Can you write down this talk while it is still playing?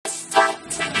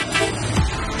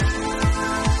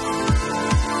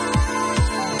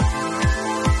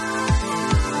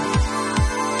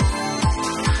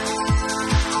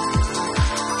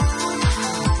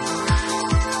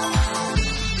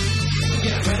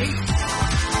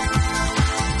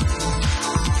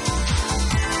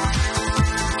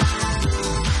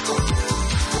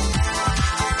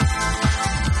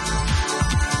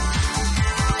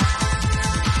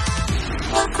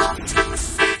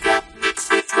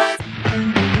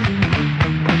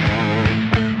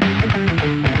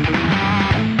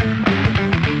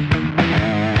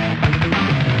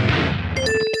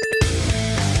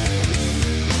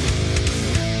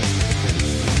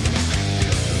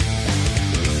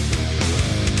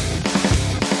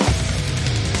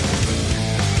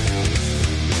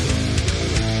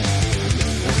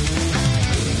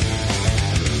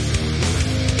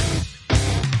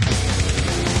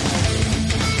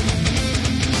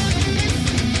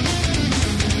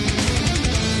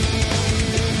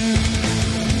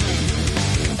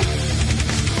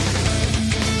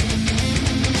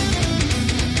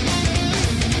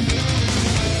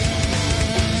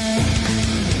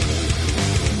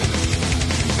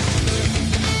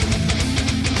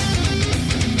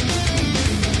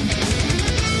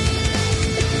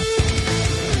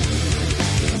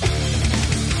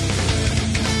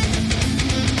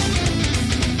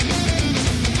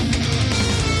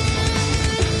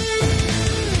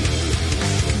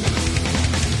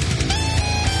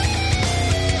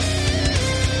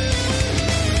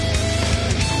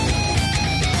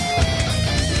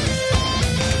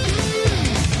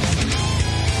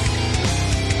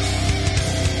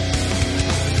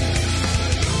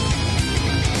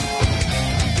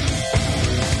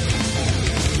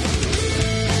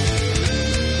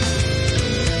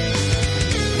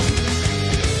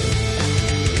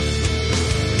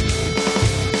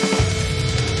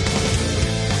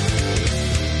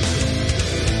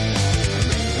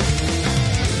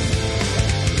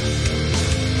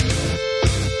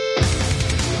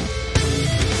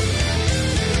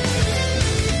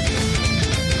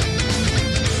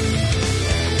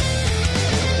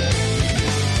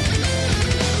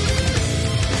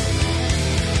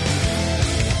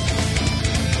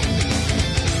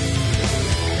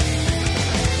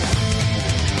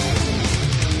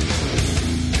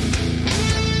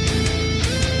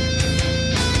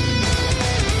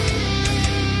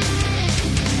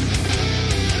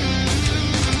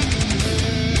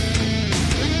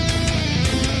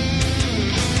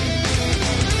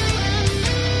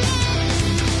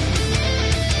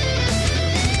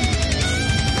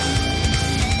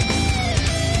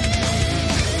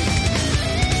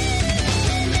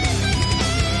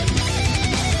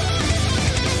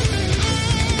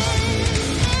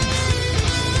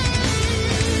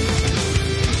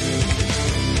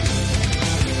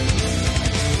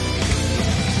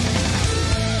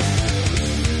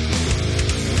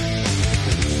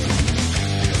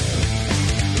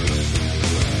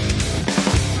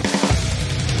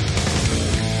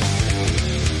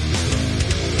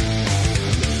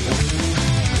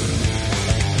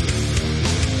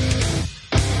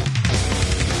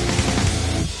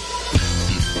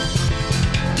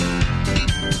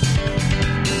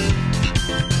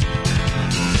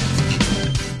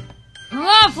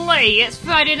Lovely! It's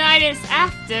Friday night, it's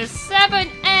after 7,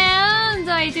 and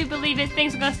I do believe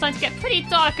things are going to start to get pretty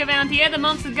dark around here. The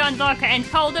months have gone darker and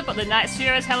colder, but the nights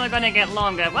sure as hell are going to get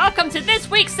longer. Welcome to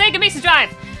this week's Sega Mixer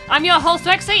Drive! I'm your host,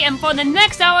 Rexy, and for the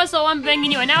next hour or so, I'm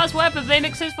bringing you an hour's worth of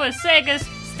remixes for Sega's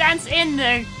stance in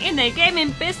the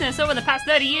gaming business over the past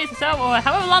 30 years or so, or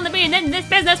however long they've been in this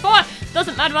business for.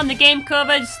 Doesn't matter on the game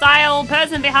coverage, style,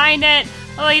 person behind it,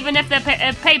 or even if they're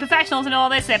paid professionals and all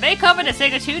this. If they covered a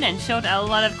Sega tune and showed a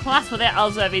lot of class with it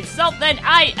as a result, then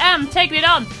I am taking it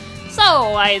on.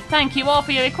 So, I thank you all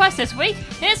for your request this week.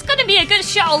 It's going to be a good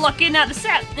show looking at the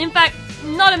set. In fact,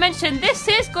 not to mention, this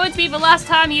is going to be the last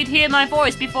time you'd hear my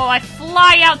voice before I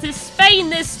fly out to Spain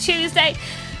this Tuesday.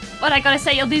 But I gotta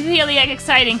say, it'll be really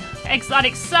exciting.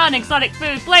 Exotic sun, exotic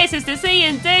food, places to see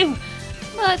and do.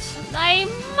 But I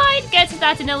might get to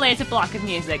that in a later block of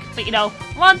music. But you know,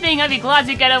 one thing I'd be glad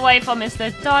to get away from is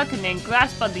the darkening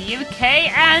grasp of the UK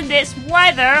and its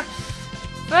weather.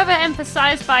 Further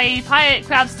emphasized by Pirate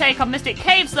Crab's take on Mystic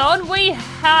Cave Zone, we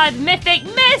had Mythic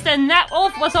Mist, and that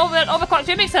was over at Overclocked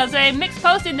Remix as a mix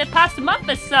post in the past month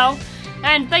or so.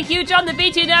 And thank you, John the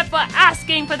BG Nerd, for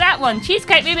asking for that one.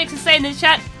 Cheesecake Remix is saying in the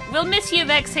chat, "We'll miss you,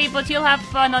 Vexy, but you'll have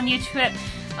fun on your trip."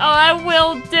 Oh, I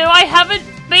will do. I haven't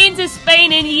been to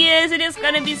Spain in years. It is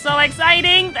going to be so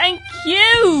exciting. Thank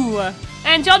you.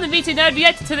 And John the BG Nerd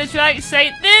reacted to the track,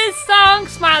 say, "This song,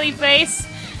 smiley face."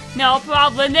 No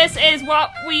problem. This is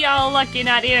what we are looking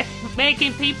at here,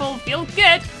 making people feel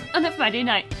good on a Friday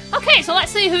night. Okay, so let's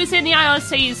see who's in the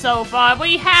IRC so far.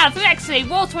 We have Rexy,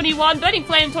 Wall21, Burning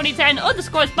Flame 2010,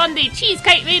 Underscores Bundy,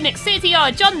 Cheesecake Remix,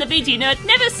 CTR, John the BG Nerd,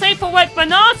 Never Safe for Work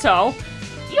Bonato.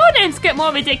 Your names get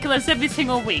more ridiculous every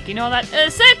single week, you know that?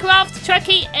 Sir Craft,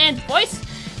 Trekkie, and Voice.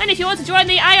 And if you want to join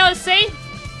the IRC,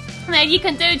 then you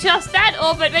can do just that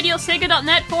over at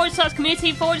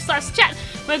radiosega.net/community/chat.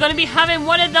 We're going to be having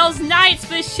one of those nights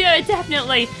for sure,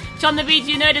 definitely. John the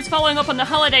BG Nerd is following up on the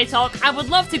holiday talk. I would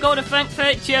love to go to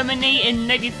Frankfurt, Germany in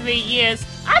maybe 3 years.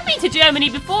 I've been to Germany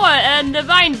before, and the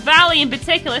Rhine Valley in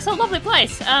particular. It's a lovely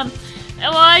place.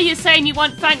 Well, are you saying you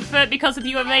want Frankfurt because of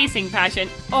your racing passion?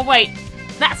 Oh wait,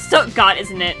 that's Stuttgart,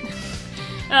 isn't it?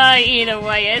 Either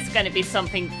way, it's going to be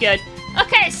something good.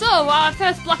 Okay, so our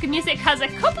first block of music has a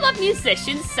couple of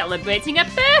musicians celebrating a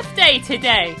birthday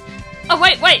today. Oh,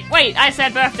 wait, I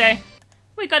said birthday.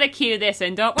 We gotta cue this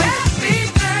in, don't we? Happy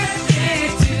birthday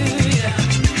to you.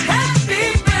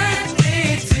 Happy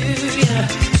birthday to you.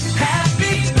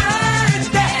 Happy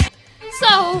birthday.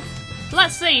 So,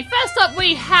 let's see. First up,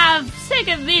 we have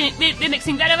Sega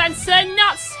remixing veteran Sir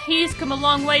Nuts. He's come a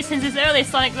long way since his early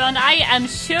Sonic run, I am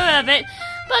sure of it.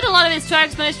 But a lot of his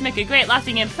tracks managed to make a great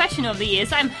lasting impression over the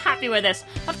years. I'm happy with this.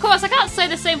 Of course, I can't say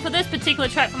the same for this particular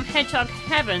track from Hedgehog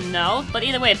Heaven, no. But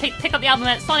either way, pick up the album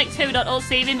at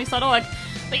sonic2.ocremix.org.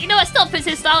 But you know, it still fits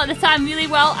his style at the time really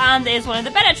well and is one of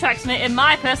the better tracks from it in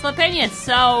my personal opinion.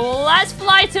 So let's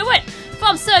fly to it.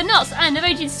 From Sir Nuts and the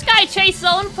raging Sky Chase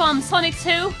Zone from Sonic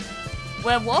 2.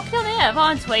 We're walking on air,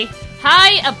 aren't we?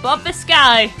 High above the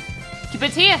sky. Keep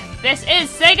it here. This is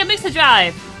Sega Mixer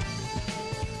Drive.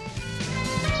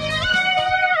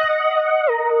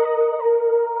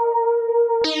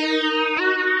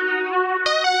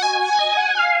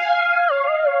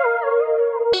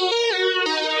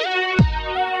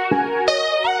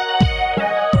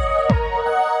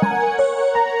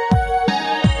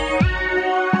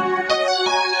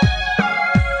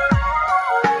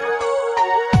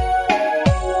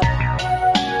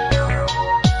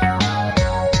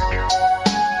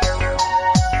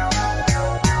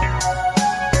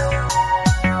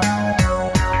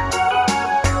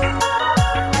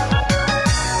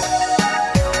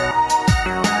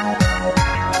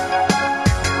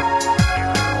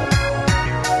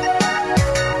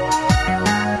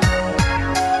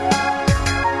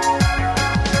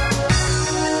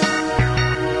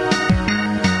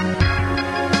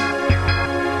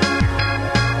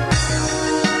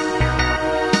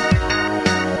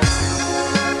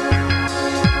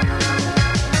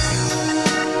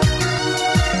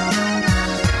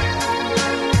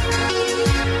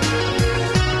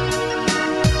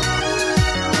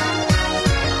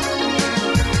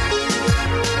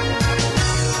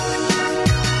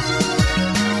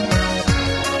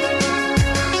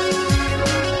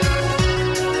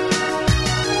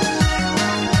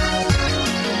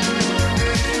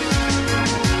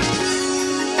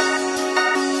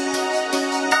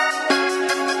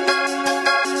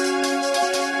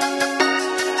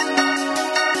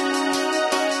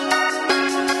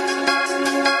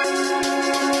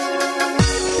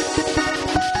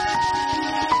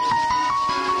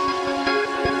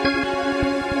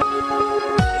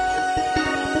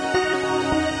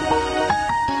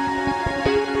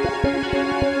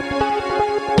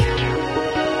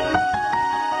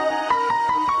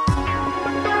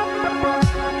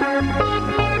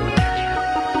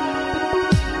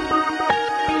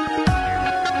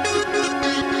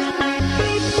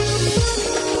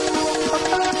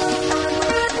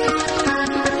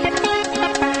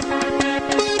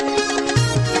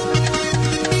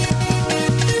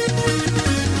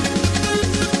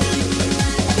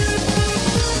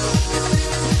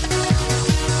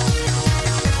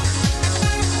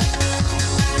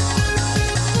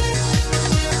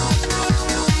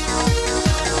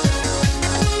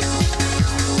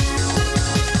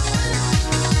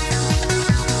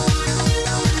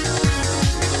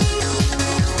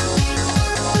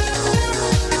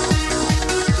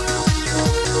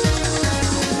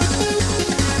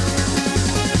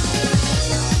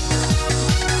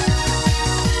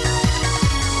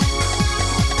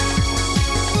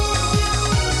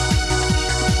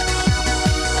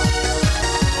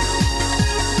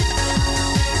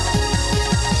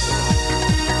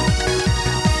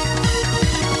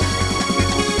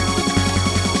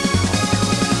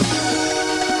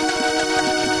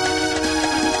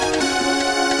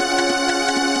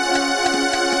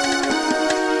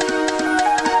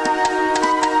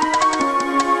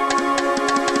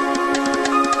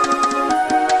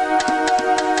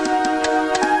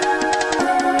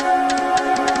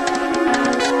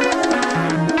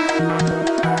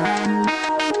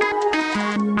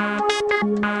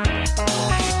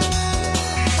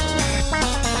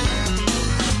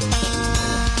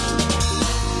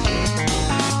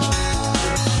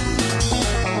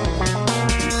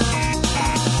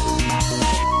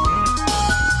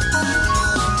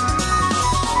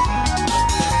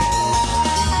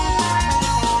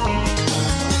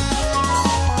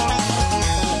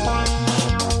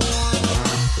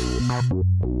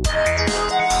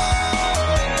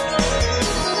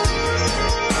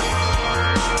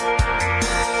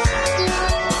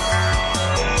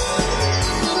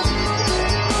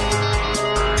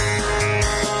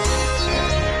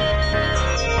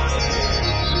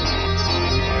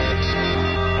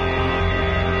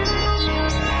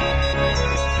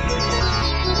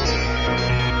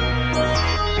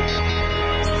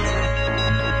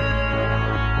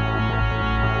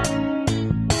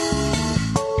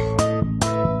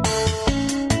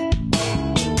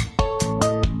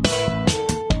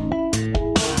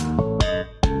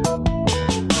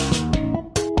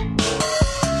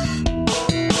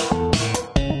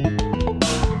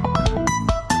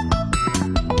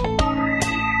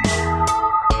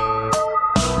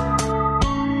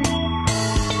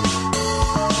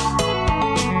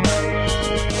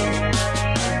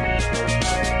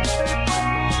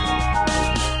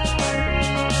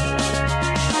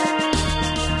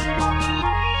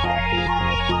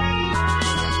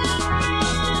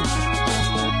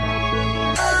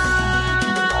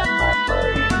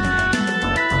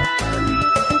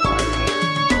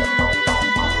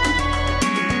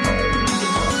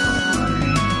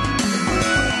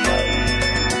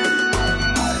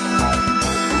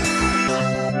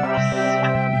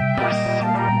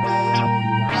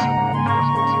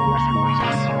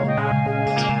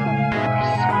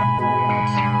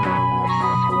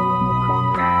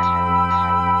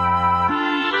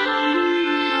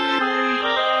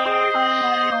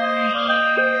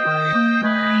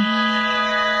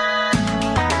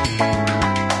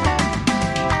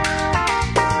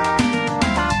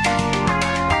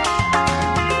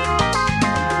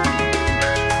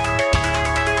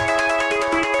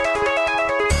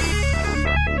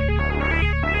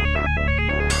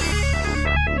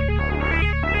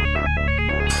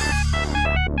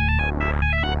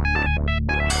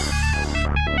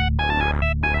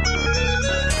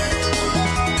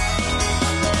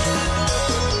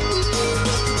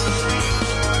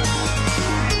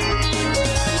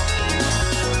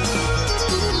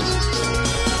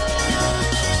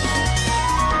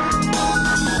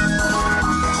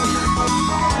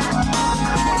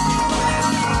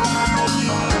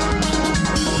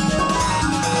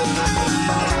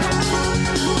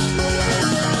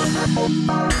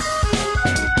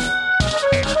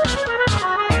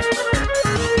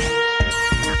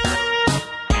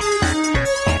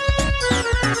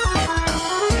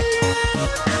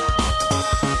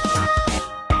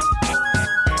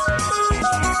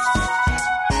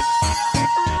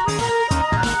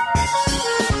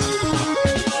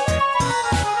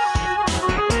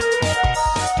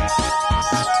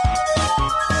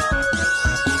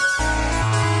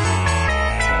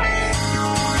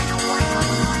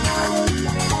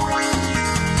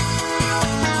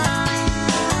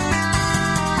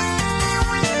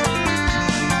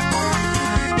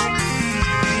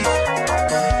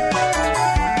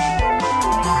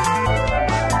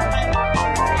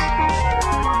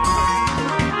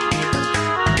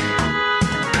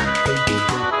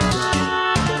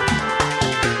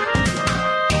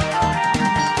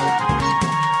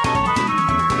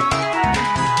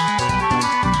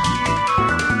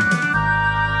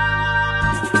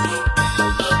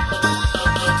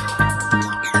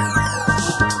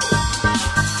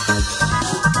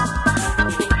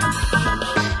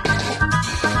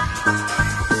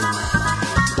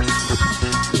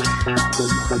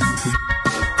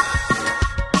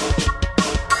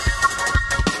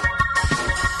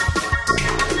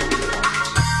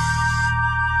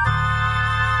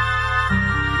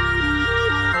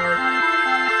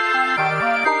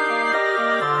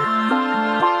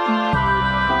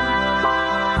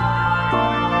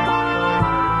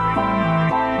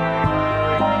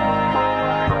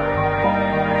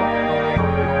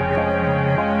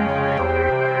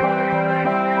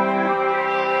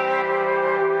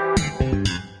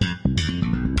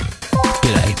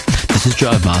 this is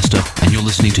Jive Master, and you're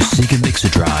listening to Sega Mixer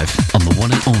Drive on the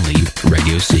one and only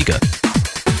Radio Sega.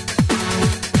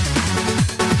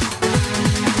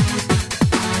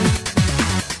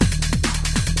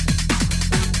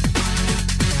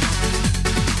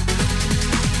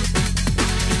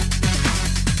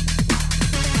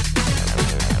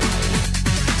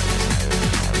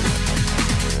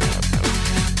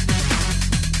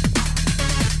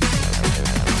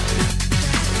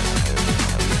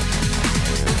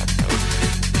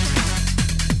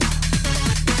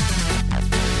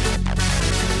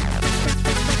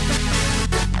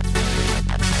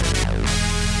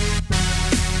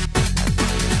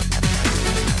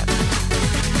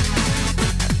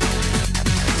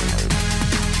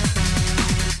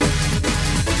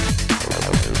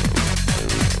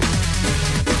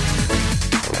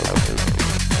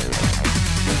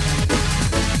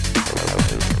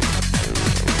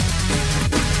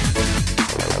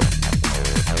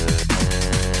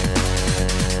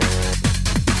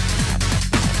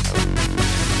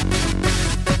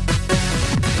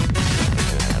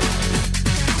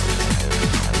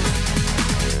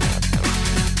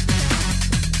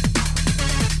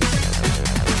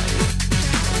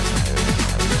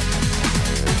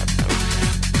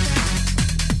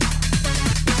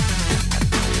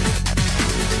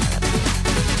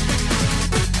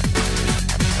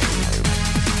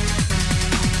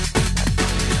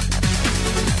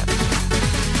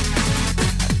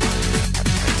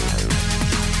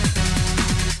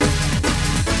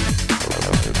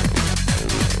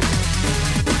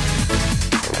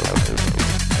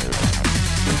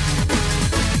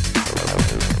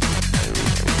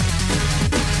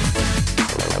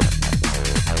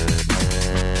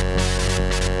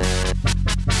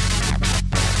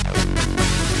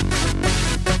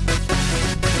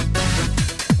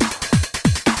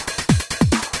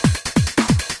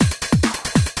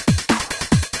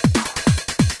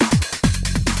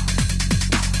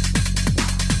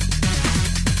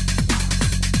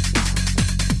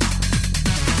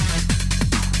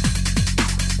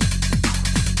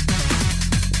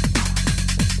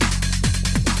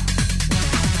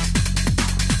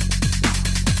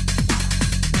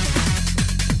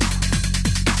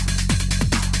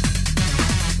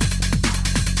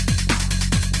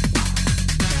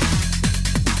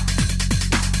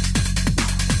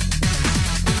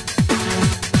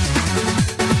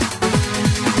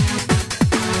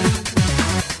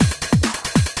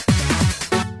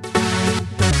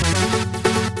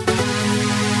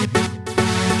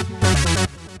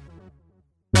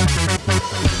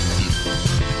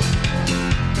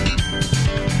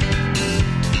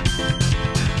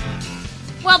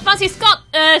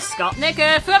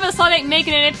 Scotnik, Forever Sonic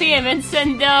making an appearance,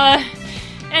 and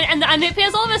it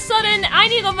appears all of a sudden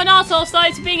Inigo Venato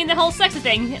starts being in the whole sexy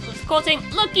thing, quoting,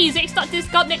 "Look, easy, it's not this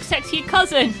Scotnik sexy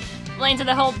cousin," playing to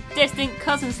the whole distant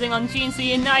cousins thing on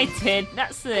GNC United.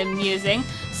 That's amusing.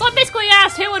 So I basically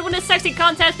asked who would win a sexy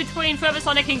contest between Forever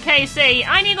Sonic and KC.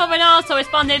 Inigo Venato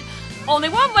responded, "Only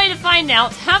one way to find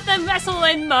out, have them wrestle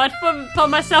in mud for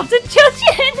myself to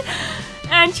judge in."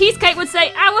 And Cheesecake would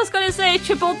say, "I was going to say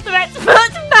triple threat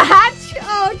match."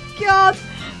 Oh god,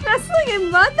 wrestling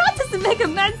in mud? That doesn't make a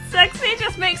man sexy, it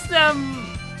just makes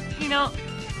them, you know,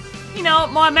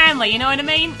 more manly, you know what I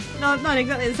mean? No, not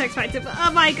exactly the sex factor, but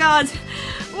oh my god.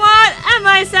 What am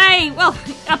I saying? Well,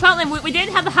 apparently we did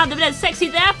have a bit of sexy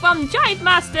there from Jive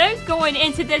Master going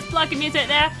into this block of music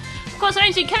there. Of course,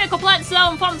 arranging Chemical Plant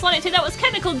Zone from Sonic 2, that was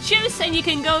Chemical Juice, and you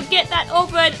can go get that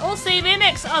over at OC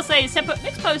Remix. I'll say separate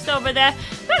mix post over there.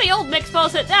 Very old mix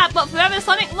post at that, but Forever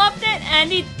Sonic loved it,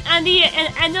 and he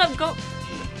ended up to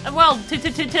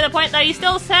the point that he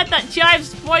still said that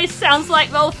Jive's voice sounds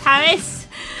like Rolf Harris.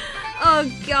 Oh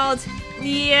god.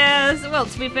 Yes, well,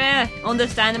 to be fair,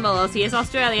 understandable as he is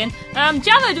Australian.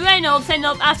 Jared Reynolds ended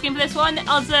up asking for this one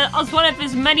as one of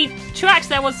his many tracks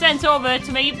that was sent over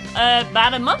to me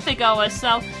about a month ago or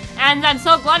so. And I'm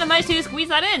so glad I managed to squeeze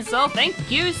that in, so thank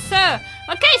you, sir.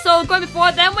 Okay, so going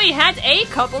before then, we had a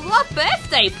couple of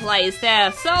birthday plays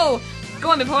there. So,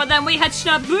 going before then, we had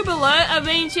Schnabubula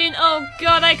arranging, oh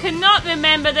god, I cannot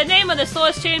remember the name of the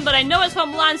source tune, but I know it's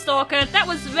from Landstalker. That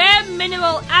was Rare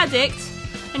Mineral Addict.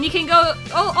 And you can go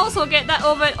also get that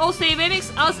over at OC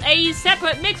Remix as a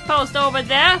separate mix post over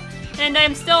there. And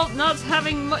I'm still not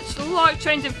having much luck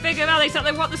trying to figure out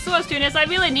exactly what the source tune is. I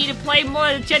really need to play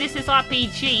more Genesis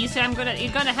RPG, so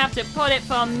you're gonna have to put it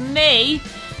from me.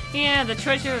 Yeah, the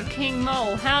Treasure of King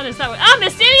Mole. How does that work? Ah,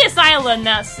 Mysterious Island,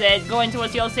 that's it. Going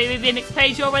towards the OC Remix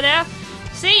page over there.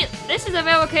 See, this is a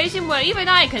rare occasion where even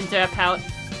I can derp out.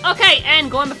 Okay,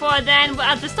 and going before then,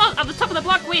 at the top of the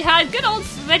block, we had good old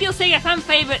Radio Sega fan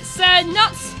favourite Sir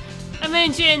Nuts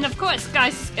mentioned, of course,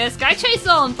 Sky Chase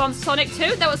Zone from Sonic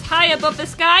 2. That was High Above the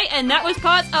Sky, and that was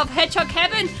part of Hedgehog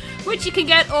Heaven, which you can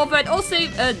get over at not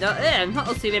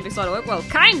OC well,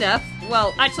 kind of.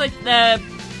 Well, actually, the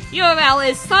URL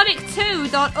is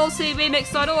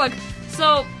sonic2.ocremix.org.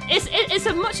 So, it's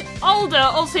a much older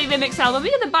OC Remix album,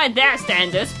 even by their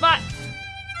standards, but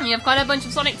you've got a bunch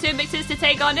of Sonic 2 mixes to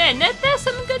take on in. There's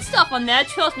some good stuff on there,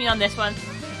 trust me on this one.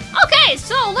 Okay,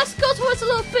 so let's go towards a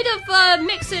little bit of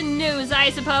mixing news,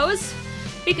 I suppose.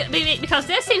 Because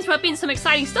there seems to have been some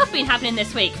exciting stuff been happening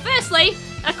this week. Firstly,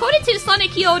 according to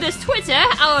Sonic Yoda's Twitter,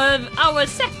 our other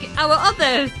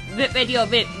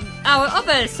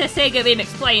Sega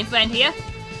Remix playing friend here,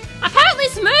 apparently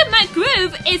Smooth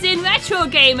McGroove is in Retro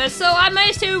Gamer, so I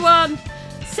managed to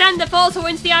send the photo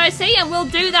into the IRC, and we'll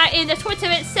do that in the Twitter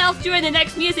itself during the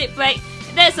next music break.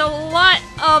 There's a lot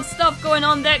of stuff going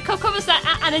on that covers that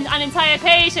an entire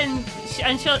page and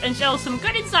shows some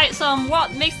good insights on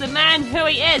what makes the man who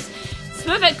he is.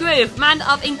 Smooth McGroove, man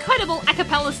of incredible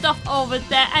acapella stuff over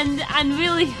there, and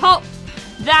really hope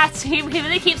that he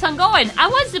really keeps on going. I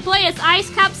wanted to play his Ice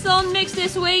Cap Zone mix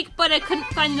this week, but I couldn't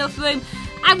find enough room.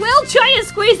 I will try and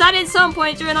squeeze that in some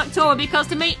point during October, because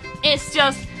to me, it's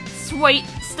just sweet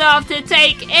stuff to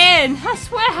take in. I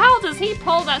swear, how does he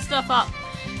pull that stuff up?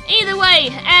 Either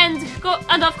way, and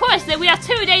of course, we have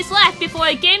 2 days left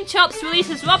before Game Chops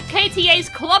releases Rob KTA's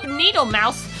Club Needle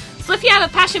Mouse. So if you have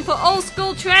a passion for old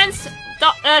school trance,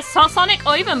 Sonic,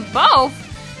 or even both,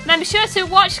 then be sure to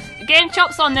watch Game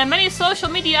Chops on their many social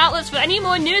media outlets for any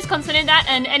more news concerning that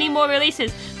and any more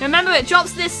releases. Remember, it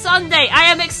drops this Sunday. I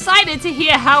am excited to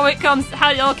hear how it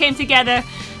all came together,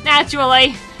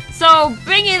 naturally. So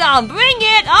bring it on, bring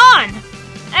it on!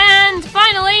 And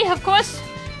finally, of course,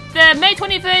 the May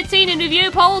 2013 in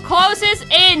review poll closes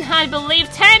in, I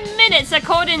believe, 10 minutes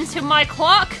according to my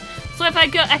clock. So if I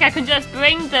can just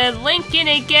bring the link in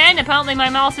again. Apparently my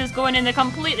mouse is going in the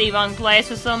completely wrong place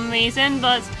for some reason,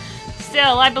 but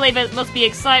still, I believe it must be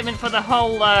excitement for the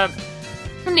whole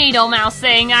needle mouse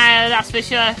thing, that's for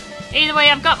sure. Either way,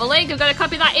 I've got the link. I've got to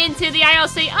copy that into the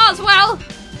IRC as well.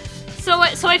 So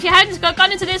if you hadn't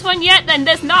gone into this one yet, then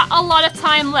there's not a lot of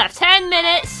time left. 10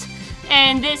 minutes.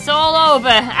 And it's all over.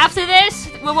 After this,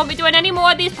 we won't be doing any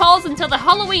more of these polls until the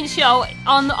Halloween show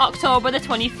on October the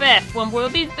 25th, when we'll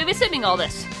be receiving all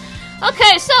this.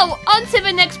 Okay, so on to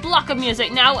the next block of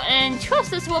music now, and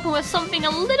trust us to open with something a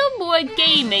little more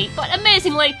gamey. But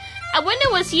amazingly, a winner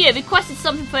was here requested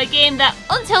something for a game that,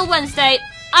 until Wednesday,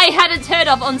 I hadn't heard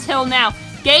of until now.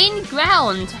 Gain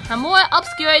Ground, a more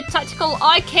obscure tactical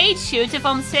arcade shooter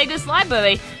from Sega's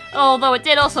library. Although it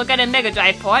did also get a Mega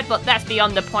Drive port, but that's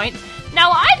beyond the point.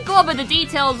 Now, I'd go over the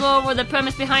details over the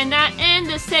premise behind that and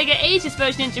the Sega Ages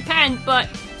version in Japan, but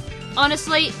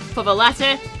honestly, for the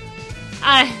latter,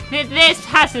 this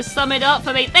has to sum it up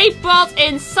for me. They brought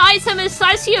in Saitama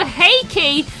Sasuke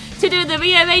Heiki to do the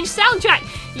rearranged soundtrack.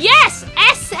 Yes,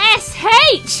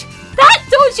 SSH! That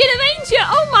Dojin Ranger!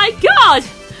 Oh my god!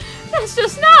 That's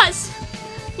just nuts!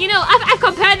 You know, I've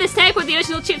compared this tape with the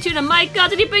original chiptune, and my god,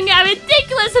 did he bring out a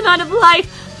ridiculous amount of life!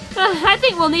 I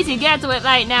think we'll need to get to it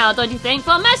right now, don't you think?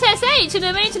 From SSH and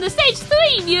arranging the Stage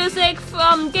 3 music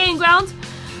from Game Ground.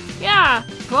 Yeah,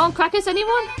 prawn crackers,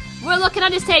 anyone? We're looking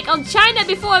at his take on China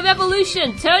Before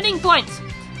Revolution, Turning Point.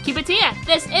 Keep it here,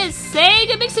 this is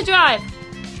Sega Mixer Drive.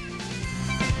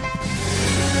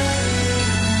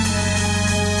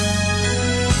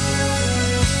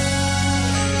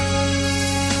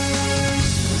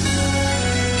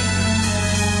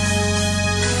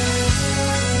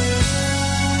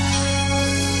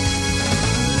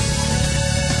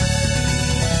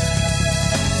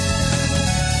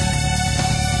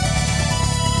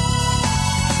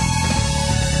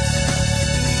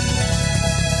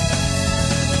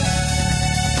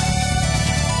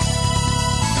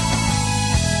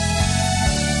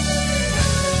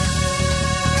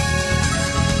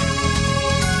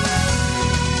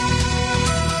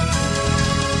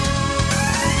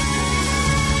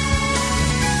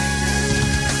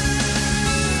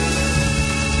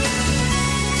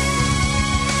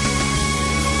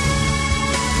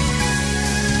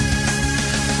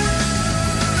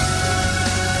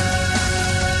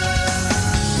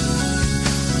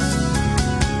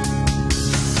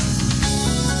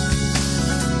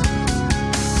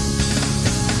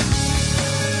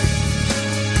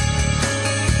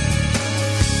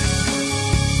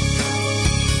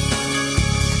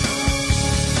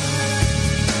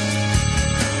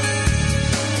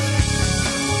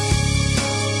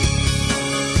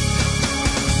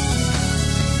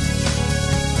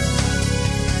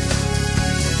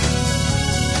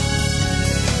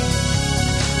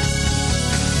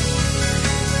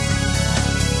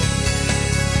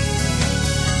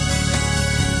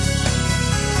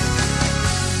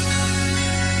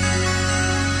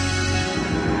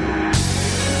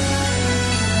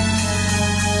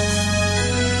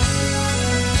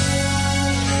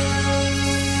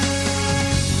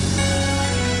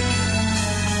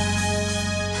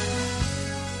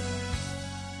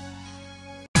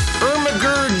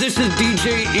 this is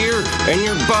DJ Ear, and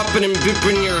you're bopping and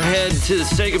bipping your head to the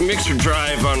Sega Mixer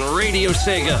Drive on Radio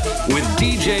Sega with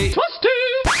DJ Twisty.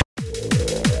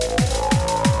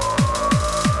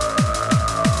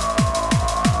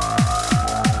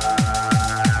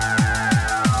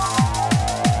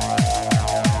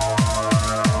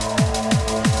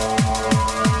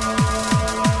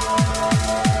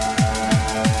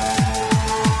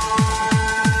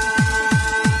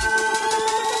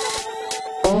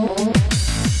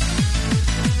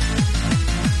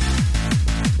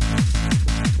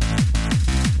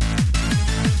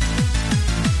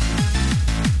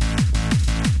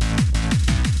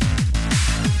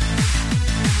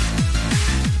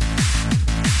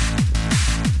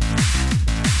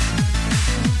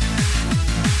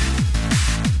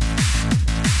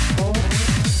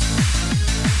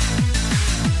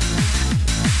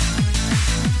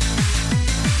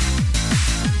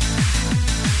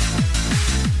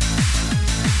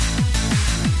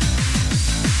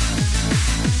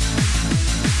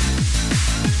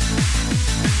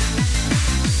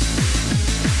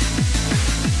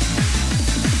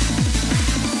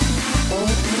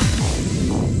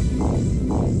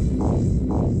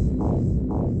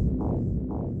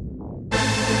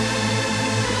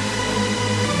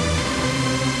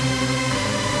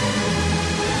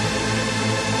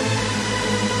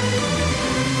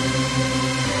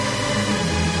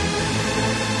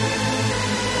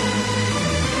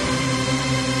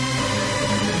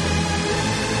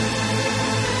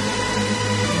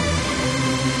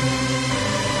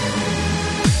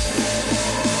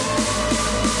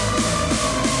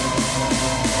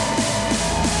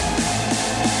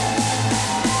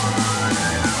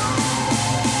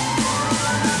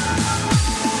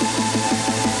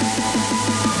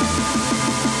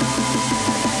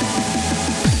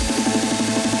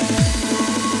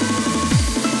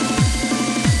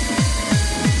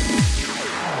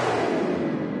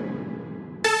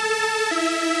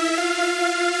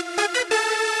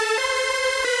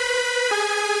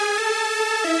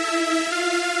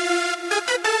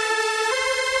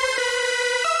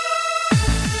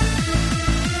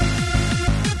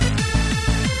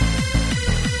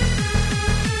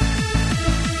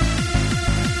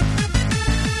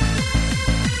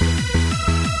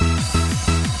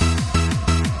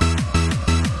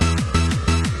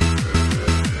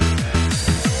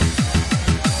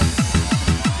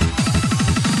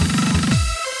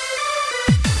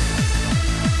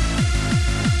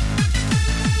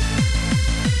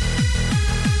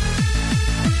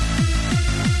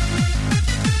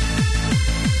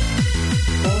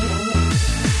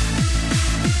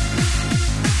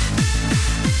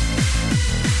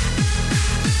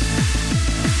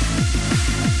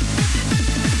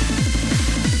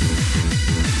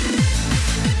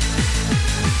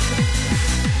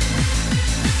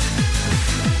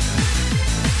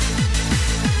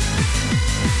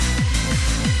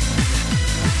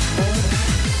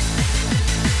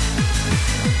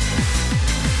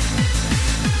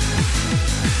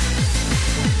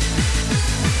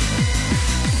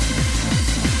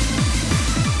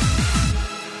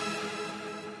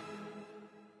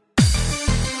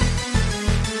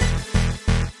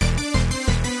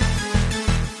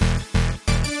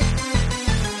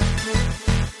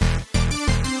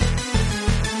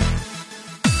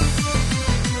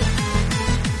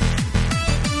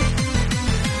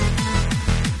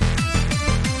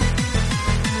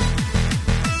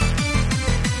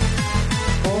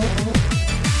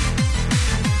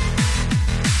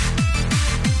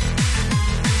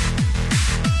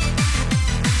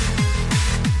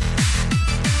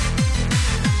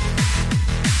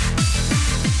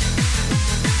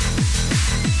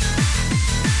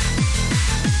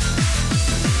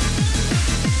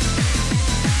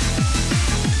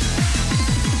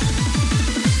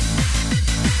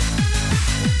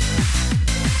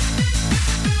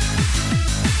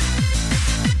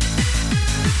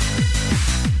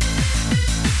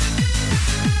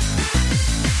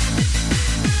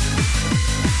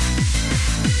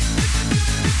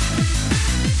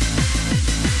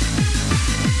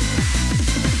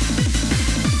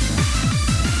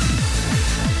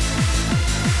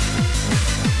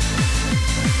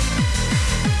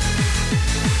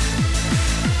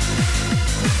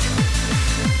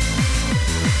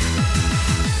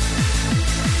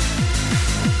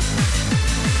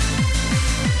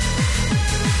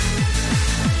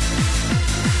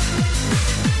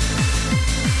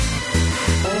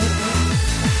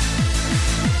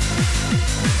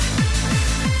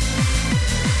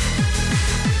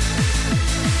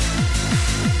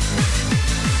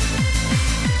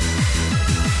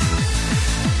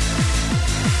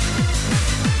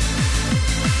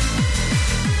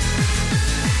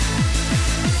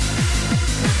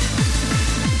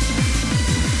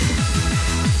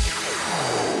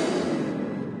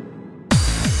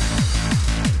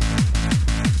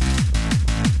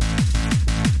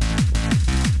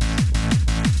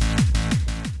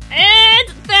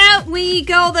 we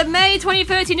go. The May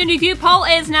 2013 review poll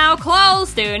is now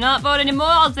closed. Do not vote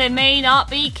anymore, as they may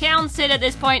not be counted at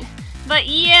this point. But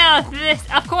yeah,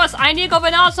 of course, I Knew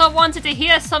Goblin also wanted to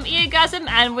hear some eargasm,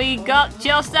 and we got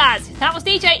just that. That was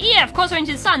DJ E, of course,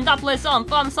 Ranger's son, Doppler's on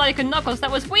from Sonic & Knuckles. That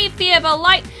was We Fear the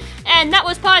Light, and that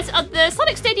was part of the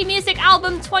Sonic Stadium Music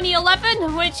Album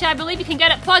 2011, which I believe you can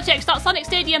get at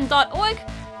projects.sonicstadium.org.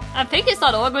 I think it's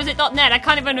 .org, or is it .net? I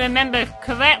can't even remember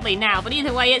correctly now, but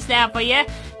either way, it's there for you.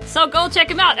 So go check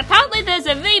them out. Apparently there's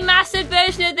a remastered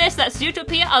version of this that's due to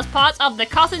appear as part of the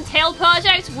Cotton Tail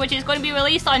project, which is going to be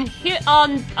released on Ear's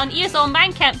own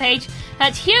Bandcamp page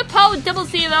at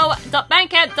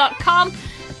herepo00.bandcamp.com,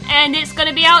 and it's going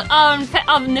to be out on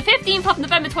the 15th of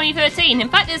November 2013. In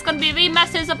fact, there's going to be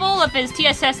remasters of all of his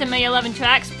TSS and May 11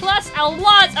 tracks, plus a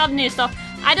lot of new stuff.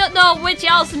 I don't know which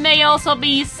else may also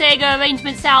be Sega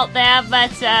arrangements out there,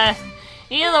 but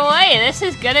either way, this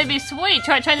is gonna be sweet.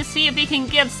 Trying to see if we can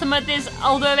give some of these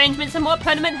older arrangements a more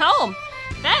permanent home.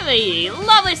 Very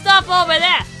lovely stuff over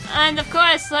there. And of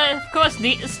course,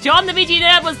 John the VG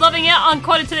Nerd was loving it,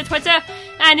 according to the Twitter.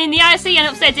 And in the IC, ended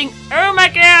up stating, "Oh my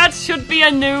god, should be a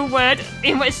new word."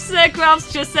 In which Sir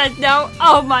Crafts just said no.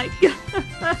 Oh my god.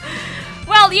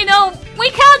 Well, you know,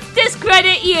 we can't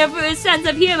discredit Ear for his sense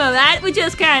of humor, right? We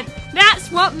just can't. That's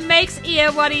what makes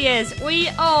Ear what he is. We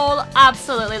all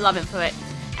absolutely love him for it.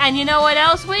 And you know what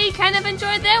else we kind of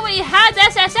enjoyed there? We had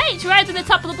SSH right at the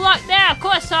top of the block there. Of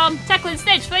course, tackling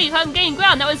stage 3 Home Game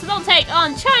Ground. That was his own take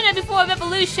on China Before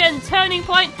Revolution Turning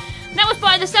Point. And that was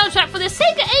part of the soundtrack for the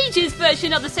Sega Ages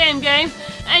version of the same game.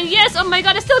 And yes, oh my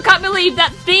god, I still can't believe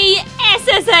that the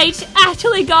SSH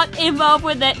actually got involved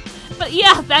with it. But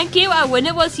yeah, thank you, I win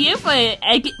it was you for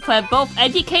both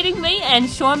educating me and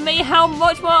showing me how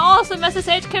much more awesome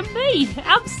SSH can be.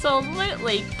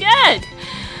 Absolutely good.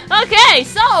 Okay,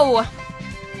 so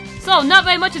not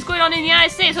very much is going on in the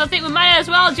United States, so I think we might as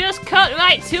well just cut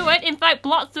right to it. In fact,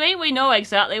 Block 3, we know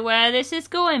exactly where this is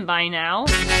going by now.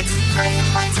 The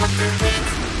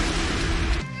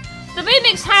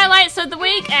remix highlights of the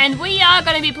week, and we are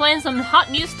going to be playing some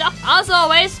hot new stuff, as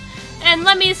always. And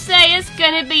let me say, it's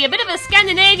going to be a bit of a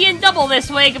Scandinavian double this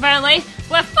week, apparently.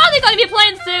 We're finally going to be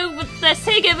playing through the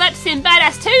Sega Reps in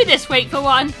Badass 2 this week, for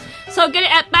one. So get it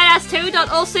at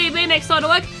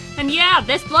badass2.ocremix.org. And yeah,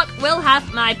 this block will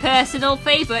have my personal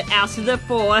favourite out of the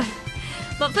 4.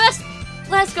 But first,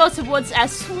 let's go towards a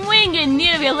swinging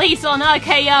new release on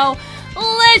RKO.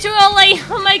 Literally,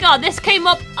 oh my god, this came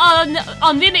up on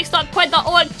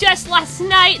remix.quid.org just last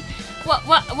night.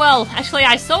 Well, actually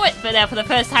I saw it for the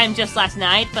first time just last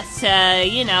night, but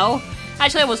you know,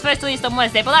 actually it was first released on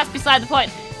Wednesday, but that's beside the point.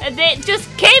 It just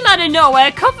came out of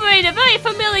nowhere, covering a very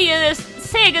familiar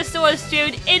Sega Source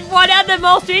tune in one of the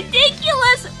most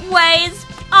ridiculous ways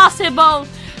possible.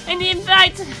 And in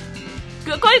fact,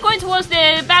 going towards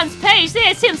the band's page,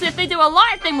 there it seems if they do a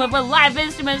live thing with live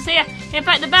instruments here. In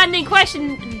fact, the band in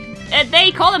question,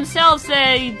 they call themselves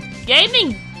a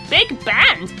gaming big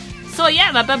band. So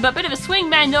yeah, a bit of a swing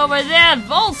band over there,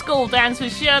 old school dance for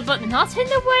sure, but not in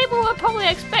the way we would probably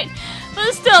expect.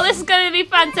 But still, this is going to be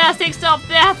fantastic stuff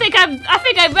there. I think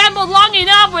I rambled long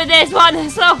enough with this one,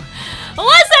 so let's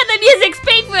let the music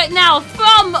speak for it now.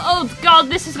 From, oh god,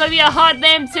 this is going to be a hard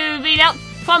name to read out,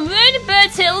 from Rune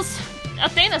Bertils, I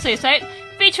think that's how you say it,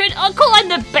 featuring Uncle and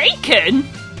the Bacon.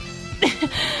 I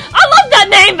love that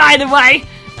name, by the way.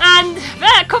 And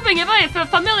covering a very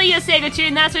familiar Sega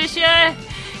tune, that's for sure.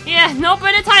 Yeah,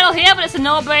 no-brainer title here, but it's a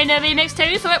no-brainer remix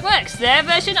too, so it works. Their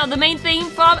version of the main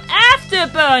theme from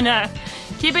Afterburner.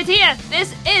 Keep it here.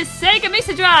 This is Sega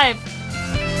Mixer Drive.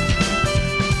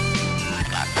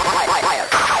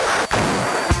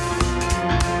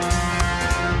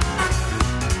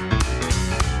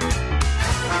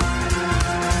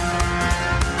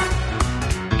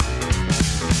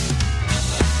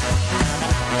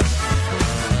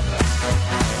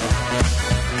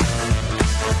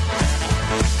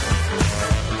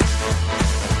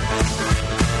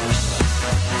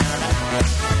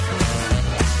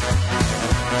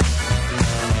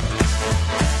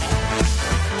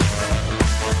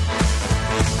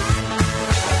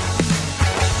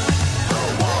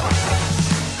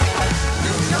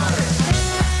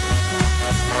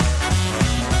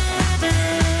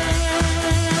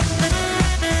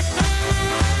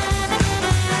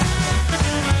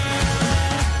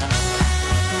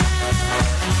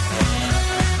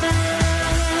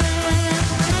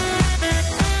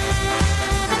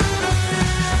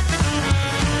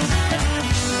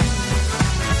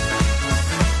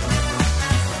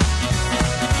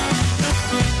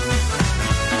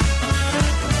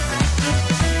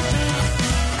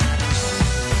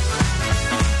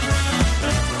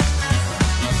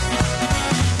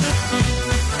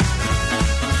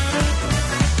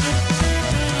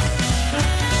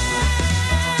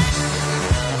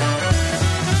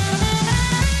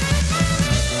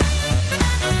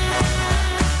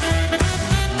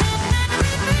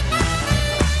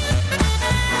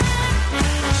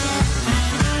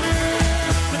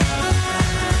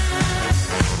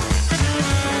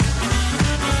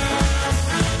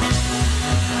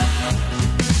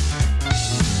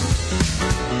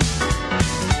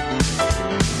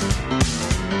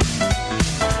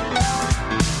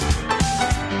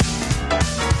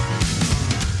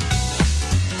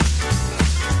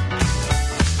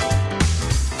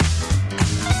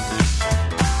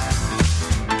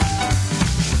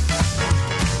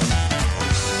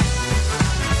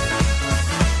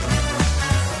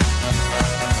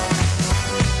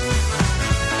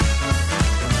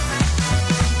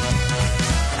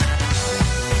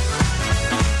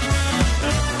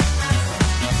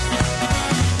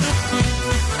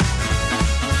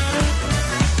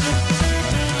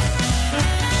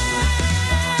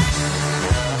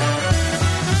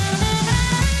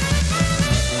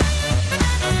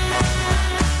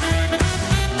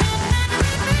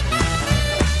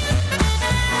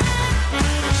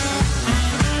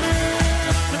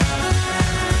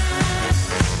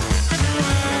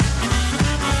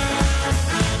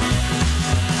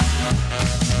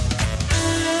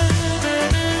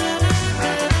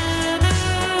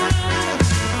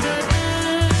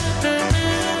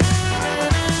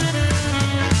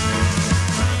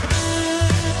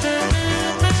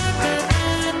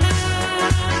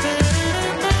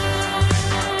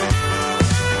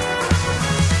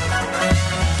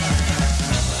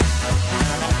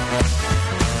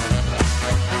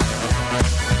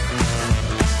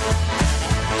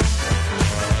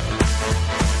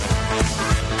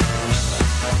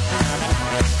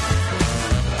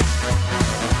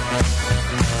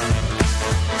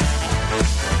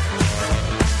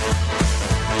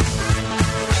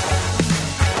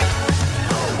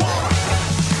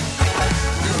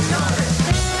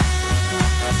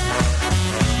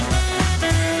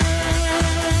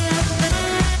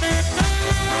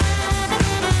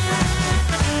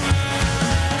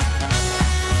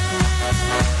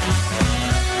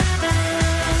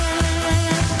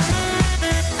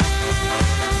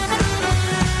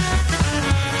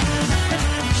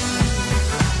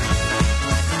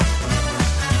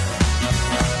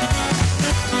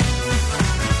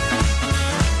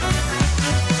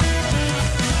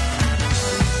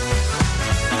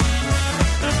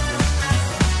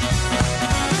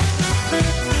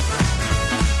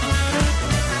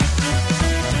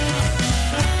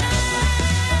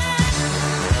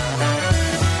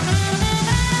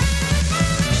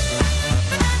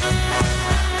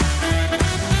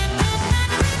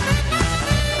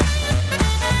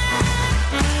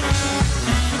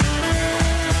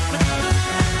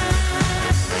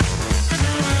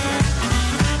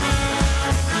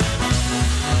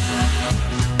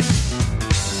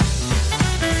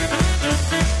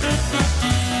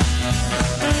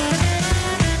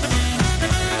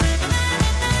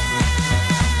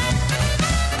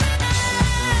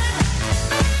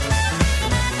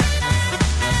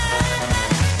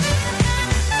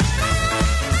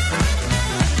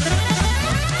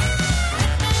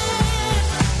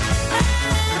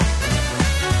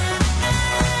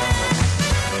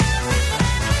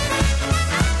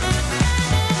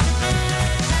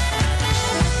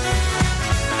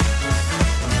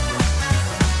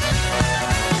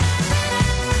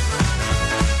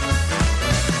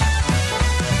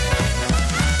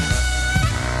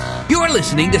 You're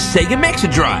listening to Sega Mix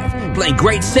Drive, playing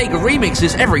great Sega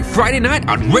remixes every Friday night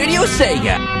on Radio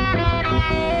Sega.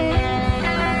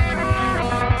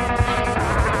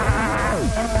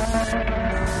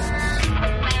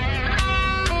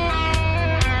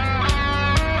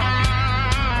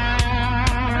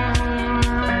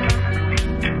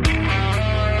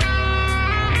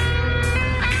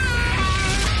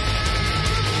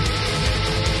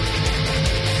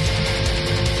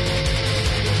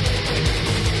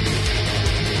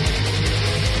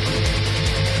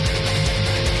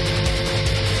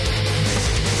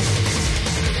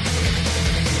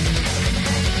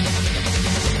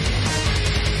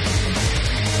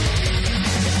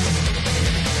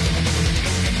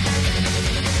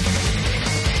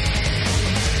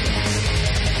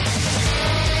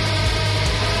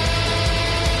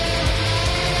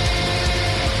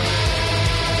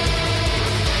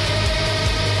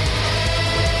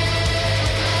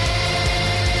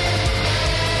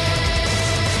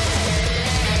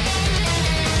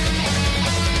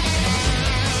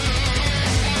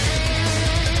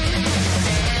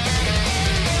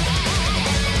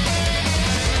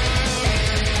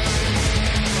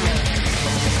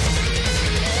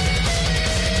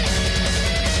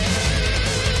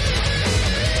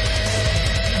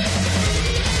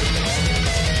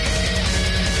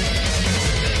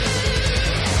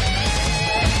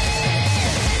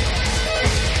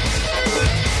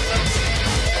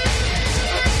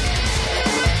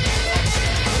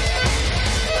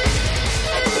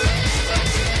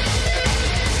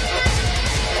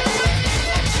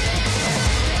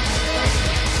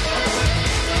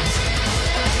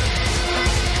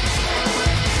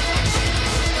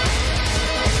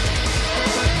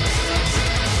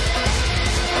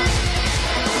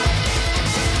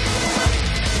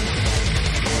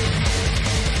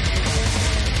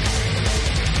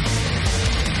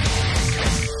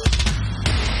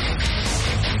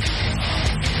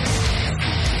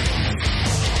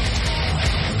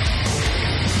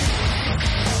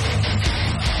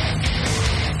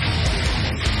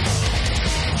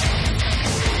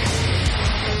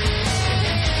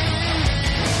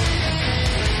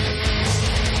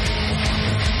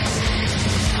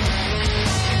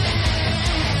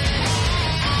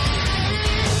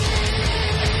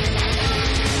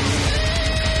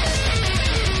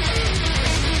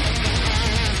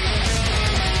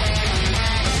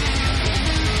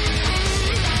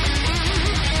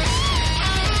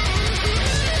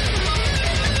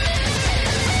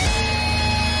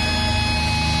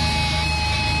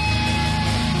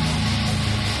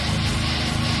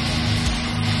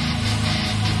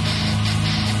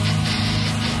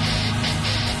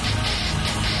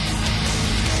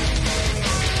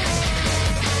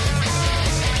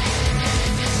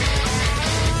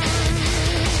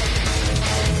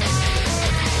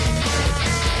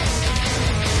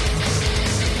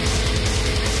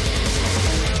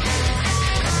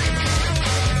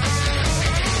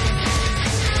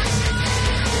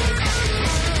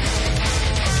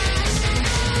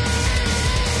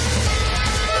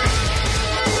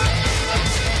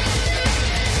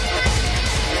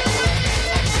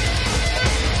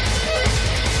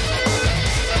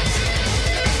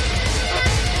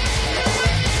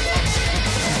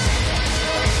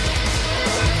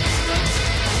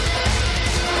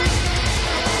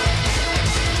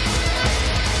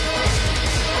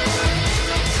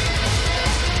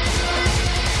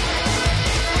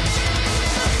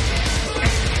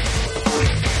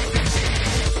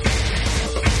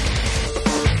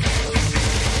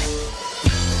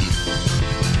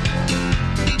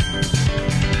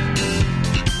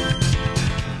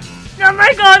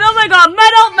 Oh my god,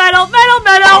 metal!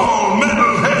 All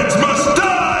metalheads must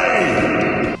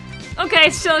die!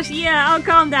 Okay, so yeah, I'll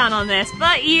calm down on this.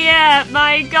 But yeah,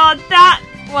 my god, that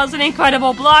was an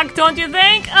incredible block, don't you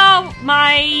think? Oh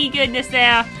my goodness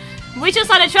there. We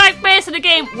just had a track based on the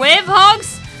game with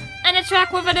hugs, and a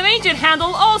track with an arrangement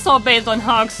handle also based on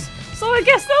hugs. So I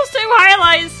guess those two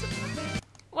highlights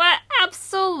were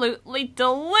absolutely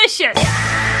delicious.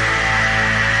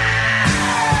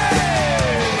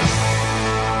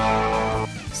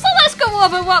 So let's go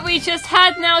over what we just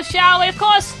had now, shall we? Of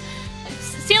course,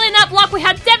 sealing that block, we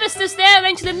had Devastus there,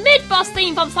 into the mid-boss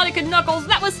theme from Sonic & Knuckles.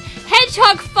 That was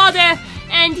Hedgehog Fodder,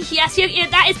 and yes,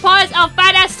 that is part of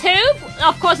Badass 2.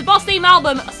 Of course, the boss theme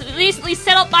album recently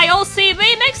set up by OC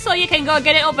Remix, so you can go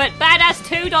get it up at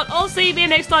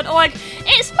badass2.ocremix.org.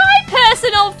 It's my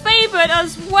personal favourite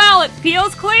as well. It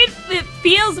feels clean, it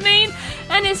feels mean,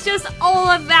 and it's just all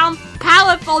around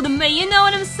powerful to me, you know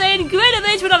what I'm saying? Great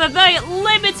arrangement of a very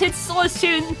limited source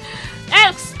tune.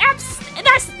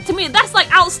 to me, that's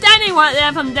like outstanding right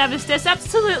there from Devastus.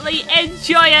 Absolutely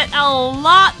enjoy it a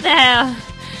lot there.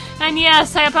 And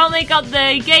yes, I apparently got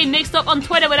the game mixed up on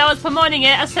Twitter when I was promoting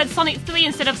it. I said Sonic 3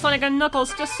 instead of Sonic and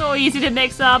Knuckles, just so easy to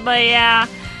mix up, but yeah.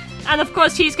 And of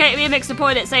course, Cheesecake Remix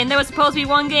supported it, saying there was supposed to be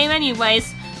one game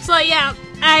anyways. So yeah,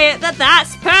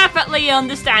 that's perfectly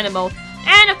understandable.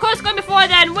 And of course, going before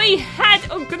then, we had,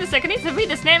 oh goodness sake, I need to read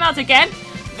this name out again.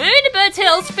 Ruinbird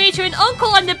Hills featuring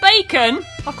Uncle and the Bacon.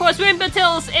 Of course, Ruinbird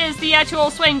Hills is the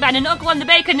actual swing band, and Uncle and the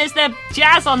Bacon is the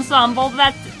jazz ensemble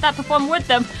that performed with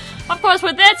them. Of course,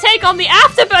 with their take on the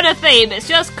Afterburner theme. It's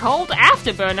just called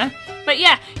Afterburner. But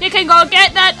yeah, you can go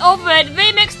get that over at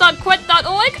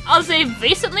remix.quit.org as a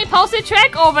recently posted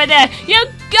track over there. You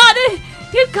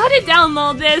gotta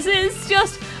download this. It's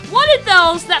just one of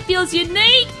those that feels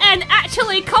unique and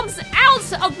actually comes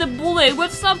out of the blue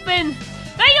with something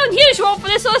very unusual for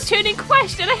the source tune in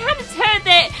question. I haven't heard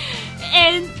it,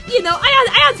 and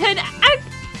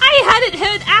I hadn't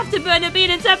heard Afterburner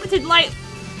being interpreted like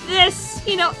this,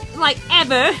 like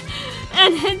ever,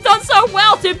 and done so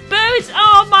well to boot.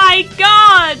 Oh my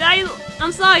god,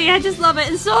 I'm sorry, I just love it,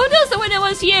 and so does the winner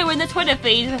was you in the Twitter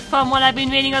feed from what I've been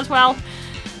reading as well.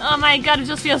 Oh my god, I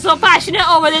just feel so passionate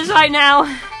over this right now,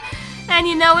 and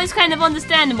it's kind of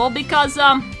understandable because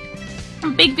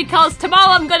because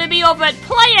tomorrow I'm going to be over at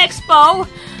Play Expo,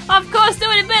 of course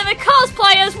doing a bit of a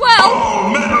cosplay as well.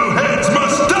 All metalheads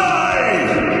must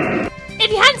die! If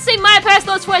you hadn't seen my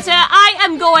personal Twitter, I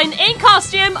am going in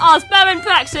costume as Baron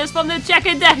Praxis from the Jack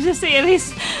and Dexter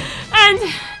series. And,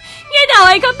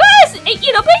 in comparison,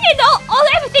 bringing all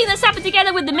everything that's happened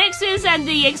together with the mixes and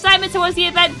the excitement towards the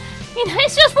event,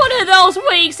 it's just one of those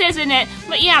weeks, isn't it?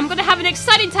 But yeah, I'm going to have an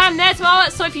exciting time there tomorrow,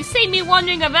 so if you see me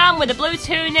wandering around with a blue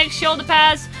tunic, shoulder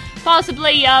pads,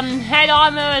 possibly head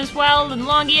armor as well, and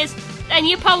long ears, then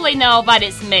you probably know that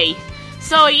it's me.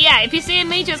 So yeah, if you see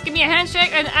me, just give me a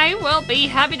handshake and I will be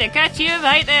happy to catch you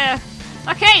right there.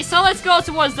 Okay, so let's go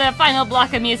towards the final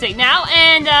block of music now,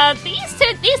 and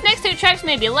these next two tracks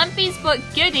may be lempies but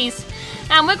goodies.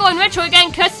 And we're going retro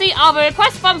again, courtesy of a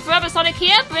request from Forever Sonic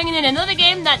here, bringing in another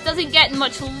game that doesn't get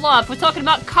much love. We're talking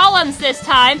about Columns this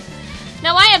time.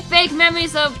 Now, I have vague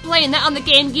memories of playing that on the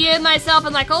Game Gear myself,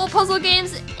 and like all puzzle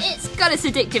games, it's got its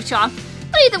addictive charm.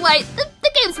 But either way,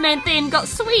 the game's main theme got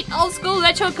sweet old school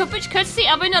retro coverage courtesy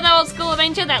of another old school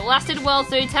arranger that lasted well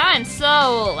through time.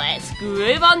 So, let's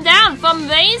groove on down from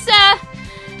Razor.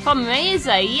 From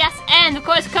Razor, yes, and of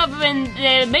course covering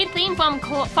the main theme from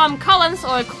Columns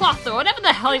or Cloth or whatever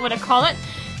the hell you want to call it.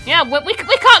 Yeah, we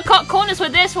can't cut corners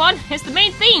with this one. It's the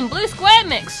main theme, Blue Square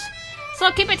Mix.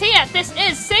 So keep it here. This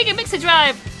is Sega Mixer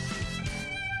Drive.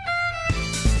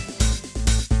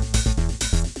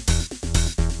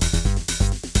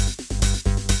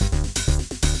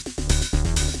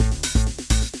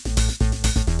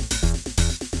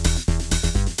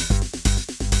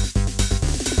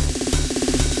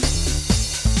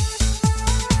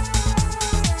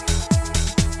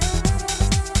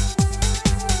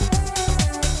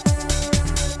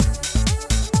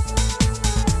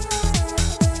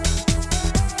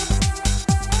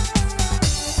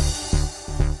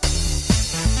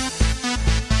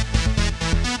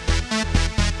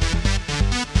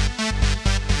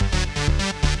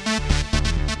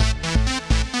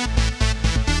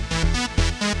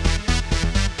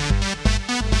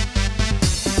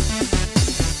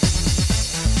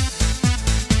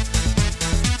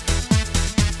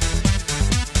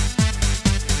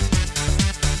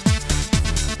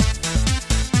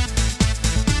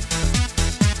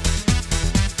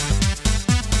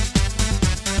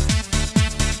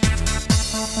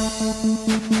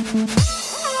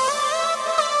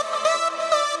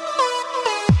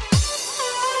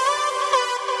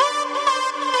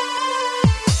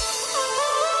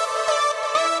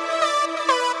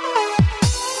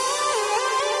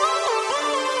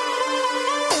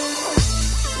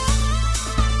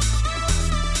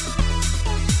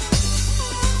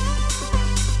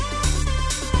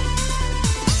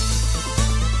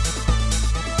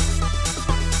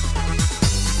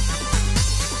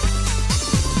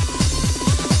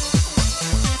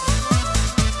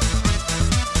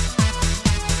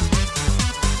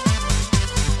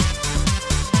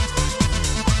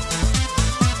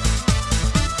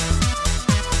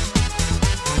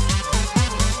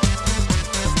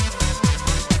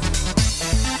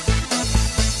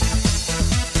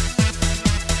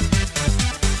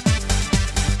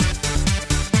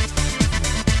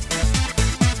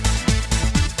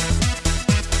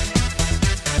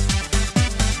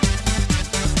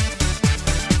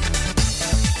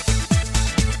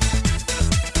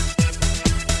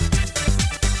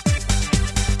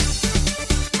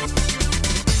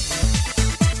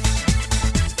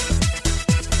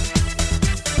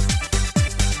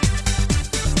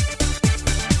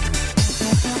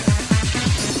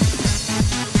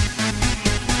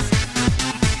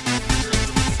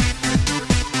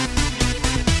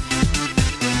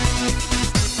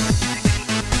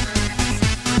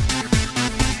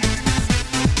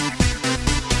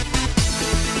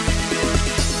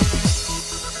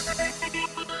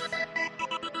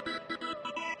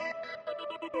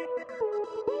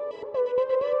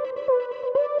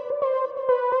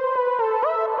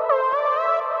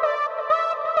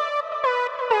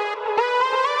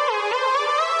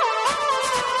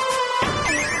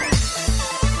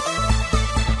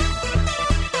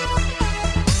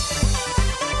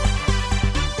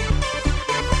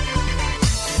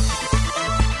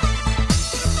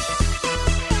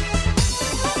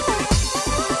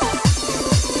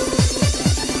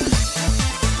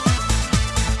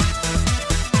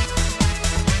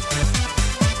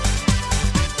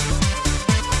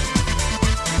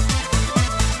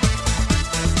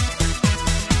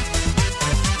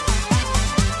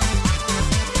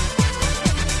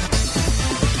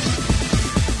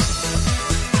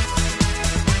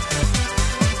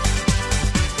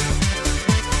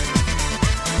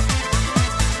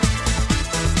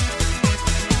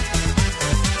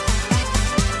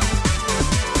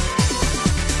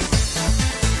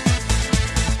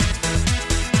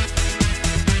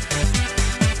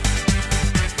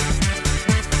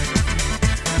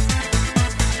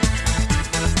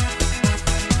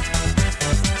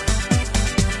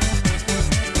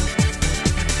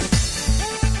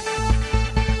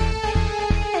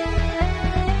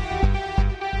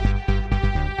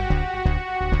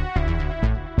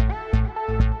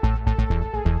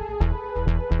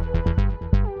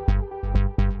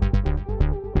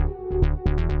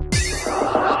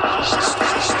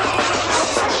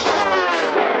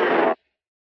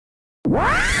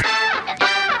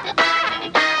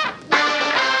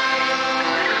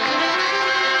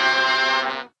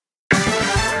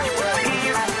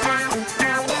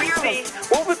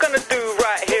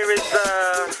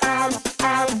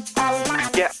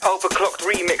 Overclocked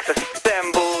remix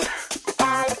assembled.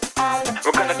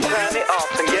 We're gonna turn it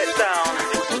off and get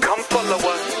down. Come follow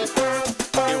us.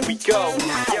 Here we go.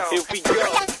 Here we go.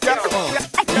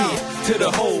 To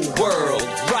the whole world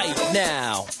right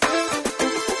now.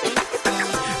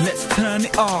 Let's turn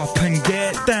it up and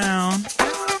get down.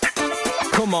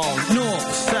 Come on,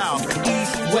 north, south,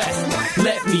 east, west.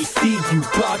 Let me see you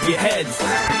bob your heads.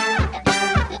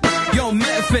 Yo,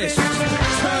 Memphis,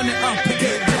 turn it up and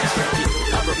get down.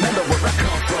 I remember where I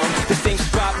come from. The same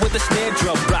spot with the snare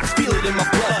drum rocks. Feel it in my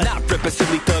blood. Not ripping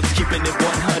silly thugs, keeping it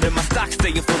 100. My stock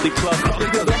staying fully plugged.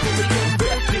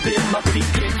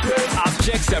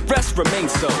 Objects at rest remain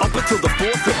so. Up until the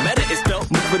fourth, the meta is felt.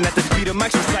 Moving at the speed of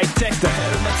Mike's recite text.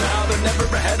 Ahead of my time, but never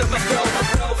ahead of myself.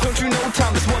 Don't you know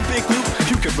time is one big loop?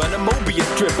 You can run a Mobius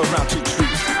strip around two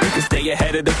troops. You can stay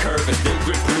ahead of the curve and still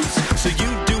grip roots. So you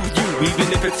do you,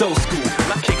 even if it's old school.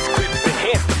 My kicks grip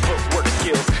enhance the footwork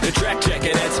skills. The track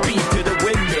jacket adds speed to the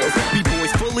windmills.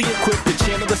 B-boys fully equipped to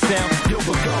channel the sound.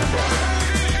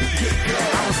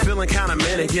 I was feeling kinda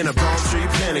manic in a Ball Street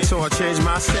panic, so I changed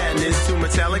my sadness to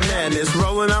metallic madness.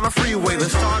 Rolling on a freeway, the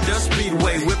Stardust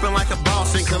Speedway, whipping like a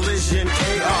boss in collision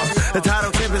chaos. The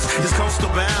tidal tempest is coastal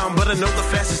bound, but I know the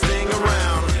fastest thing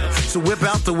around. So whip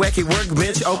out the wacky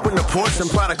workbench, open the ports, and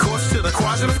plot a course to the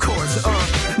quadrant of course.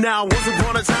 Now, once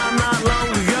upon a time, not long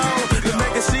ago, the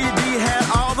Mega CD had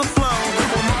all the flow.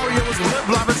 When Mario was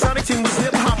flip-flopping, Sonic Team was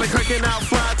hip-hopping, cranking out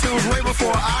fly tunes way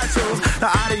before iTunes. The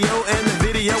audio and the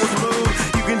video was smooth.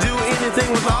 You can do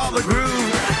anything with all the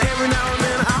groove. Every now and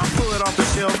then I'll pull it off the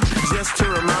shelf just to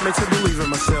remind me to believe in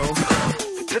myself.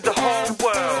 To the whole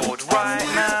world right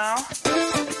now.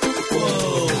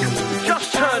 Whoa.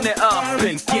 Just turn it up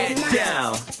and get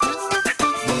down.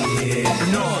 Yeah.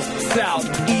 North, south,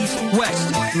 east,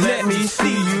 west. Let me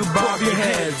see you bob your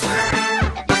heads.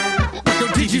 Yo,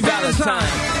 DJ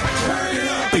Valentine. Turn it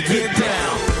up and get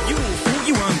down. You fool,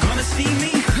 you aren't gonna see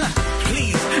me?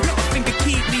 Please, nothing to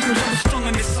keep me from I'm strong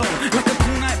on this song. Like a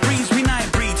cool night breeze, we night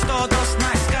breed. Stardust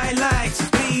night, skylights,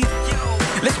 speed. Yo,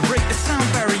 let's break the sound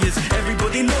barriers.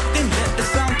 Everybody locked in, let the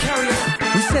sound carry us.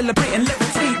 We celebrate and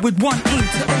levitate with one aim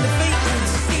to elevate and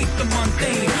escape the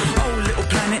mundane. Oh, little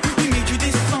planet, we made you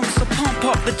this song, so pump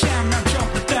up the jam, now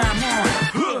jump the damn on.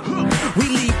 We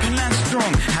leap and land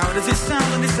strong. How does it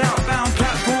sound on this outbound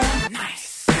platform?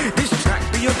 Nice. This track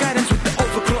be your guidance with the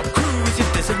overclock crew is your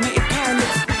designated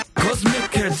pilots.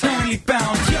 Cosmic, eternally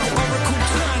bound. Yo, Oracle,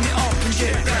 turn it up and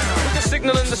get down. The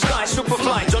signal in the sky, super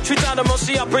flight. Don't treat down the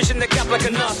Mossy up, bridging the gap like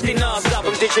a nasty Nas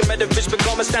album. Digit Metafish,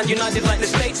 become and stand united like the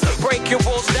States. Break your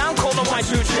walls down, call on my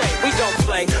 2J. We don't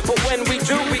play, but when we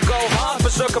do, we go hard.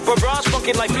 Berserker for brass,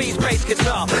 funky like Lee's bass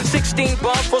guitar. 16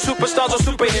 bars for superstars or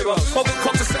superheroes.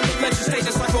 Overclock to send mention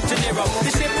stages like Rob De Niro.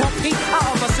 This hip hop heat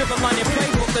out of our silver lining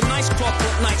playbook. The nice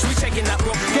clockwork nights, we taking that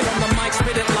rock. Get on the mic,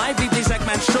 spit it live, leave these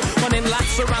Eggman shook. Running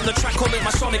laps around the track, call it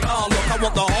my sonic R-look. I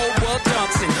want the whole world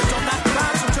dancing. Don't that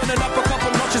clown, so turn it up a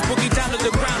couple notches, boogie down to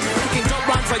the ground. Kicking dope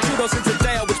rhymes like judo since the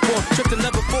day I was born. Tripped and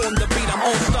never formed the beat, I'm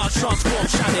all-star, transform,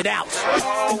 shout it out. The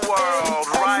whole world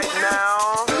right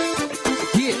now.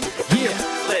 Yeah, yeah.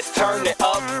 Let's turn it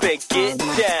up and get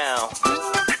down.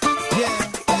 Yeah,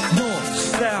 north,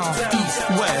 south, east,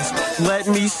 west. Let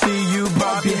me see you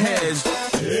bob your heads.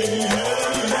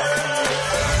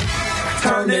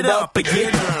 Turn it up and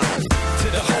get down. To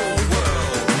the whole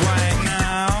world right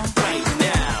now. Right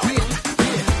now.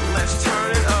 Let's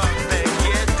turn it up and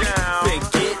get down. And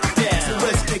get down. So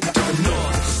let's take it to the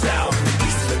north, south,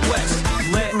 east, and west.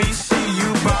 Let me see you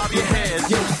bob your heads.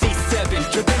 Yo,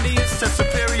 C7, Rebellious to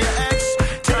Superior X.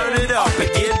 Turn it up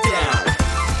and get down.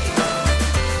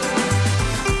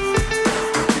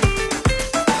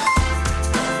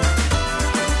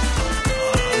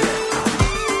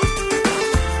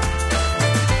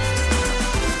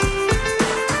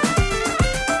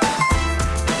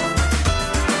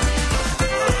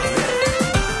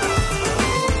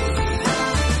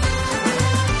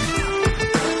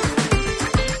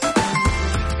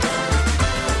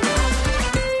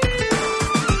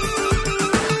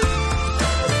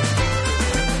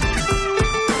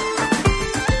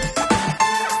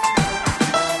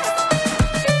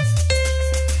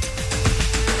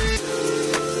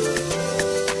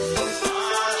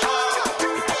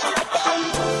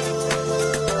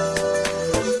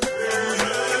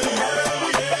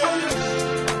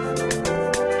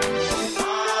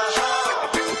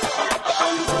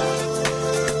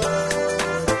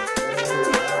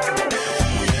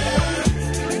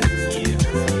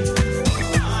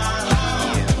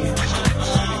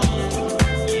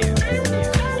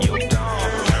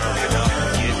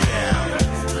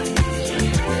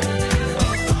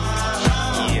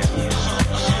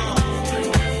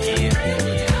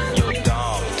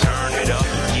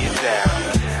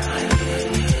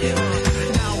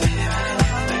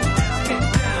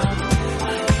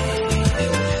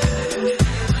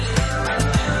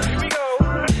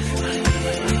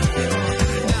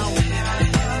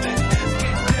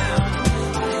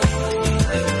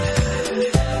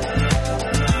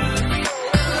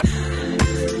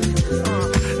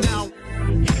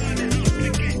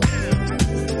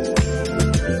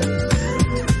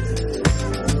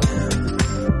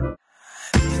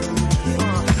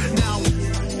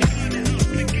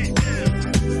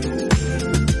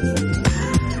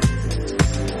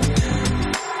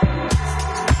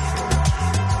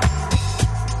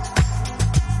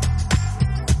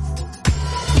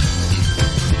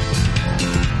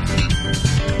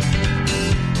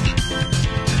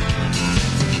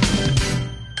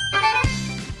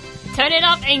 turn it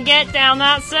up and get down.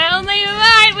 That's certainly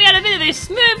right. We had a bit of a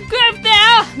smooth groove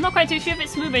there. I'm not quite too sure if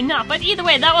it's smooth enough, but either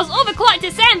way, that was Overclocked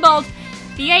Assembled.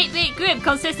 The 8-bit group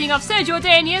consisting of Sergio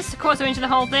Danius, of course, arranging the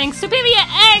whole thing, Superior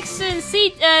X and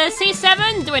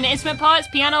C7 doing the instrument parts,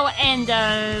 piano and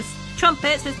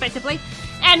trumpets, respectively,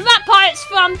 and rap parts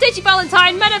from Digi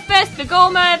Valentine, Manifest,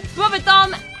 Vigoma, Brother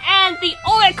Dom, and the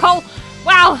Oracle.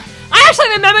 Wow, I actually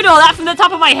remembered all that from the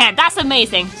top of my head. That's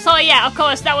amazing. So yeah, of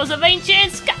course, that was arranging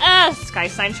Sky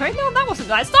Sanctuary. No, that wasn't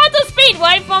right. Stardust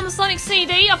Speedway from the Sonic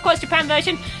CD, of course, Japan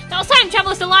version. That was Time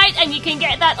Traveler's Delight, and you can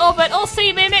get that over at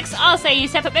OCB Mix. I'll say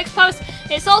separate mix post.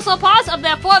 It's also part of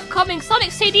their forthcoming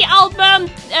Sonic CD album,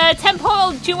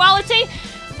 Temporal Duality,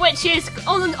 which is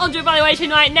under evaluation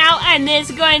right now, and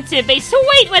is going to be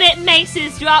sweet when it makes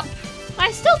its drop.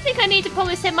 I still think I need to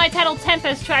probably send my Title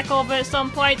Tempest track over at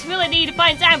some point. Really need to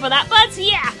find time for that. But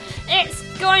yeah, it's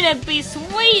going to be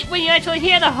sweet when you actually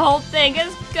hear the whole thing.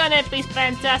 It's going to be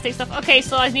fantastic stuff. Okay,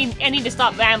 so I need to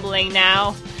stop rambling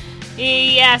now.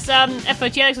 Yes,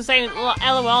 FOGLX was saying,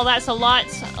 LOL, that's a lot.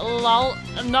 Lol.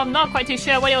 I'm not quite too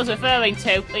sure what he was referring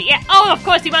to. But yeah, oh, of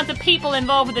course, the amount of people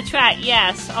involved with the track.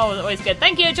 Yes, oh, always good.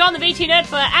 Thank you, John the VT Nerd,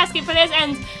 for asking for this,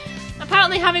 and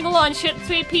apparently having lunch at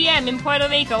 3 p.m. in Puerto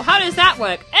Rico. How does that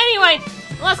work? Anyway,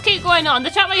 let's keep going on. The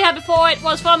track we had before it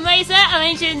was from Razor,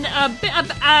 arranging a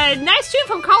nice tune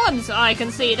from Columns, I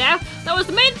can see there. That was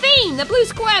the main theme, the Blue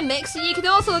Square mix. You can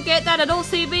also get that at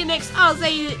OCB Mix as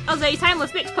a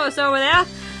timeless mix post over there.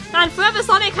 And Forever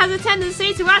Sonic has a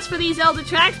tendency to ask for these elder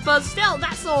tracks, but still,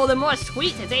 that's all the more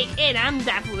sweet to take in. I'm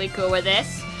definitely cool with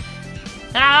this.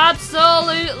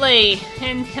 Absolutely.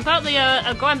 And apparently,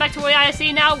 going back to what I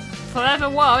see now, Forever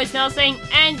War is now saying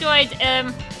Android,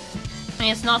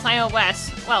 it's not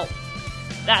iOS. Well,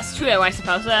 that's true, I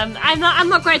suppose. I'm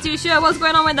not quite too sure what's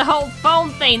going on with the whole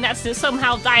phone thing that's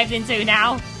somehow dived into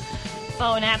now.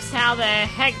 Phone apps, how the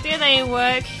heck do they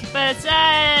work? But,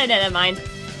 never mind.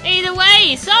 Either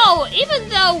way, so, even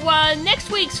though next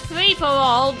week's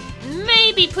free-for-all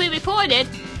may be pre-recorded,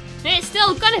 it's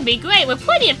still gonna be great, with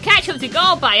plenty of catch-up to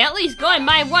go by, at least going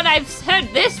by what I've heard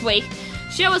this week.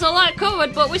 Sure was a lot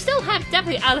covered, but we still have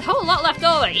definitely a whole lot left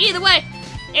over. Either way,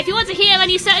 if you want to hear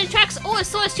any certain tracks or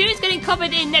source tunes getting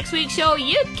covered in next week's show,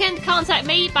 you can contact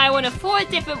me by one of 4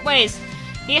 different ways.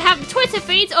 You have the Twitter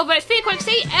feeds over at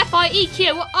Frequency, FIEQIEXY.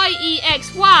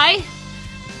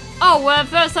 Oh,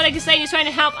 First Sonic is saying he's trying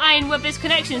to help Ian with his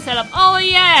connection setup. Oh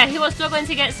yeah, he was struggling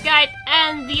to get Skype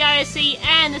and the IRC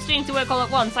and the stream to work all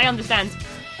at once, I understand.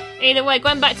 Either way,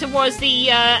 going back towards the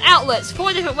outlets,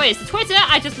 4 different ways. The Twitter,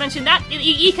 I just mentioned that.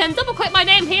 You can double click my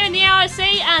name here in the IRC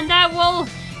and that will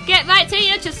get right to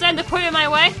you. Just send a query my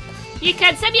way. You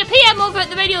can send me a PM over at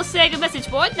the Radio Sega message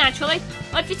board, naturally.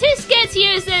 Or if you're too scared to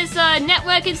use this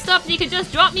networking stuff, you can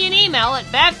just drop me an email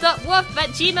at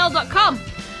bev.wolf@gmail.com.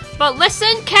 But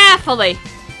listen carefully.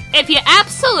 If you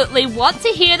absolutely want to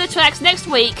hear the tracks next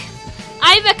week,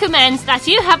 I recommend that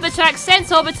you have the tracks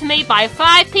sent over to me by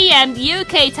 5 p.m.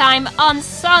 UK time on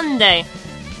Sunday.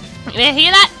 You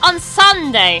hear that? On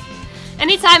Sunday.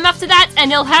 Any time after that,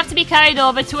 and it'll have to be carried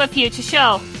over to a future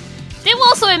show. Do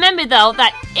also remember, though,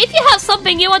 that if you have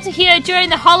something you want to hear during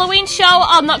the Halloween show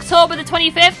on October the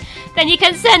 25th, then you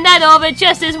can send that over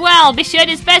just as well. Be sure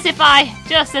to specify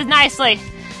just as nicely.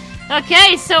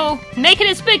 Okay, so make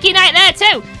it a spooky night there,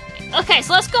 too. Okay,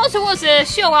 so let's go towards the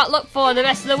show outlook for the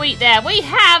rest of the week there. We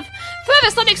have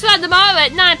Forever Sonic's Random Hour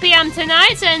at 9 p.m.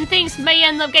 tonight, and things may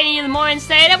end up getting even more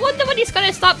insane. I wonder when he's going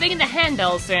to stop ringing the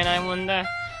handbells soon, I wonder.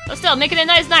 But still, make it a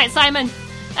nice night, Simon.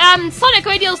 Sonic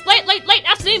Radio's late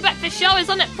afternoon breakfast show is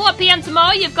on at 4 p.m.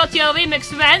 tomorrow. You've got your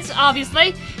remix events,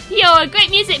 obviously. Your great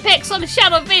music picks on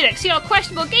Shadow Remix. Your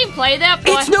questionable gameplay,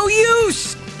 therefore. It's no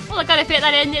use! Well, I gotta fit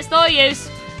that in, it's no use.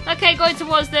 Okay, going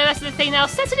towards the rest of the thing now.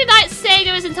 Saturday Night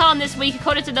Sega isn't on this week,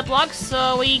 according to the blog,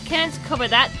 so we can't cover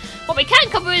that. What we can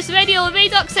cover is Radio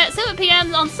Redux at 7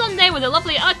 p.m. on Sunday with the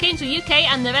lovely Archangel UK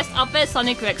and the rest of the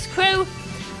Sonic Rex crew.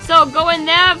 So go in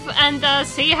there and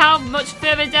see how much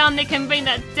further down they can bring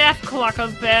that death clock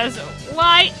of theirs.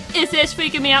 Why is this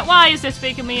freaking me out? Why is this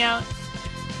freaking me out?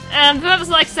 Whoever's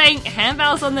like saying,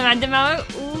 handbells on the random hour?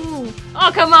 Ooh.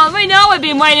 Oh, come on, we know we've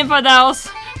been waiting for those.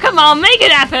 Come on, make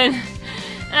it happen.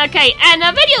 Okay, and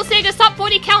Radio Sega's Top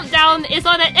 40 Countdown is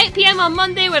on at 8 p.m. on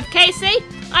Monday with Casey.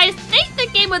 I think the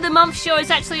Game of the Month show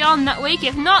is actually on that week,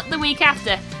 if not the week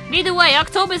after. Either way,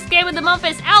 October's Game of the Month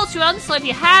is Outrun, so if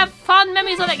you have fond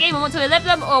memories of that game and want to relive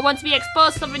them or want to be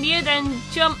exposed to something new, then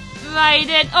jump right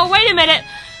in. Oh, wait a minute!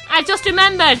 I just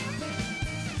remembered!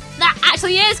 That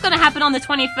actually is going to happen on the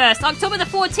 21st. October the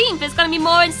 14th is going to be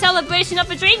more in celebration of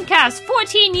the Dreamcast.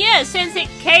 14 years since it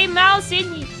came out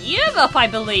in Europe, I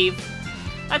believe.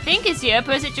 I think it's Europe,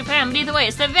 or is it Japan? But either way,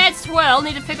 it's the red swirl.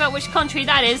 Need to figure out which country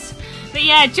that is. But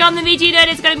yeah, John the VG Nerd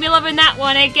is going to be loving that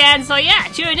one again. So yeah,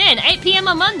 tune in, 8 p.m.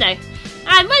 on Monday.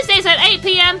 And Wednesdays at 8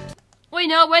 p.m. We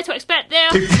know where to expect there.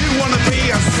 If you want to be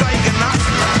a Sega nut,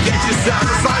 get yourself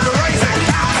a Cyber Racing.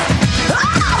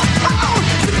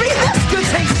 To be this good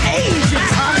takes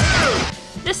ages,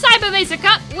 honey. The Cyber Razor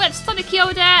Cup with Sonic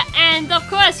Yoda, and of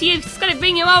course he's going to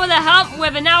bring you over the hump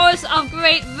with an hours of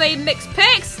great remix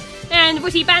picks and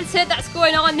witty banter that's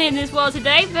going on in this world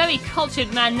today. Very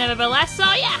cultured man nevertheless, so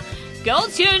yeah, go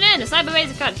tune in. The Cyber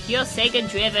Razor Cup, your Sega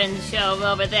driven show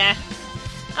over there.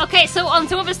 Okay, so on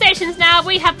to other stations now.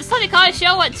 We have the Sonic Eye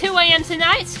Show at 2 a.m.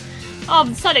 tonight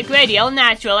on Sonic Radio,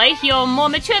 naturally. Your more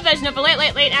mature version of the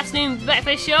late afternoon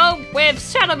breakfast show with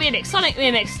Shadow Remix, Sonic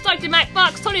Remix, Dr. Mac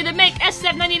Box, Tony the Make,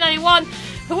 SF 1991,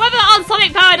 whoever on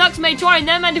Sonic Paradox may join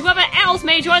them, and whoever else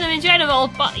may join them in general.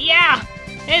 But yeah,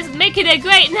 it's making a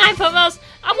great night for us.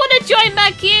 I want to join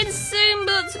back in soon,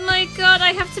 but my god,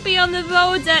 I have to be on the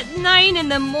road at 9 in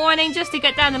the morning just to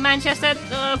get down to Manchester.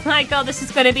 Oh my god, this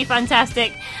is going to be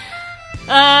fantastic.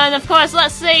 And of course,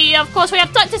 let's see, of course we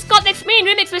have Dr. Scott Next Mean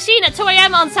Remix Machine at 2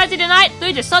 a.m. on Saturday night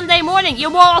through to Sunday morning.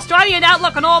 Your more Australian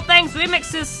outlook on all things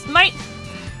remixes, mate.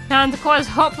 And of course,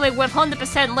 hopefully with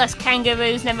 100% less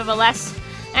kangaroos nevertheless.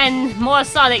 And more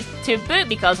Sonic to boot,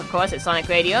 because of course it's Sonic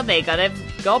Radio, they gotta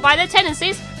go by their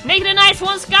tendencies. Make it a nice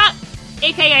one, Scott!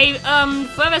 AKA,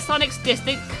 Forever Sonic's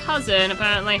distant cousin,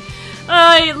 apparently.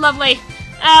 Oh, lovely.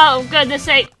 Oh, goodness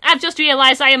sake. I've just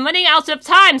realised I am running out of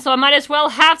time, so I might as well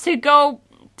have to go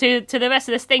to the rest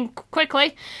of this thing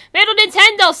quickly. Little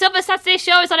Nintendo, Silver Saturday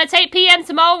show is on at 8 p.m.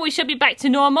 tomorrow. We should be back to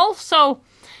normal, so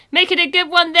make it a good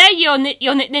one there. Your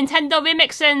Nintendo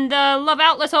Remix and Love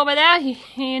Outlet over there.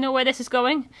 You know where this is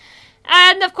going.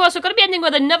 And of course, we're going to be ending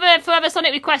with another Forever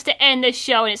Sonic request to end this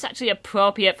show, and it's actually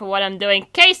appropriate for what I'm doing.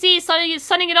 Casey's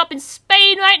sunning it up in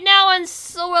Spain right now, and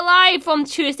so will I from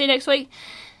Tuesday next week.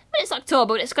 But it's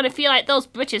October, and it's going to feel like those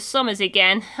British summers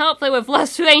again. Hopefully with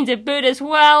less rain to boot as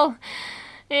well.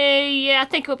 Yeah, I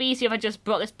think it would be easier if I just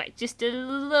brought this back just a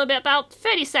little bit, about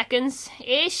 30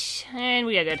 seconds-ish, and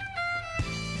we are good.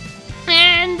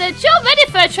 And Joe ready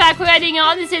for a track we're heading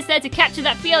on. This is there to capture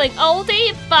that feeling.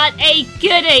 Oldie, but a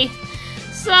goodie.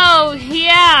 So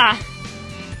yeah,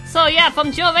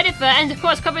 from Joe Redifer, and of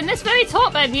course covering this very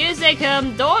top band music,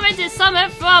 Door Into Summer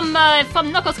from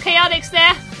Knuckles Chaotix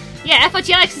there. Yeah,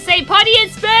 FOGLX is saying party in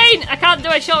Spain! I can't do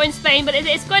a show in Spain, but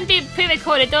it's going to be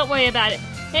pre-recorded, don't worry about it.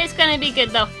 It's going to be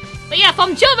good though. But yeah,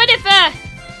 from Joe Redifer,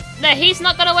 he's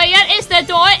not gone away yet, it's the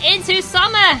Door Into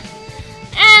Summer.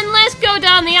 And let's go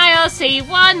down the IRC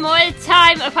one more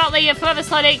time. Apparently Forever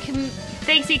Sonic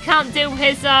thinks he can't do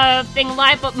his thing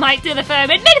live, but might do the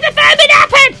Furman. Make the Furman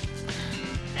happen!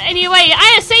 Anyway,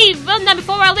 IRC, run down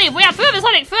before I leave. We have Forever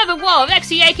Sonic, Forever War,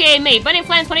 Rexy aka me, Burning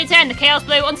Flames 2010, The Chaos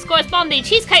Blue, Unscores Bondi,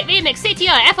 Cheesecake Remix,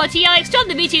 CTR, FOGLX, John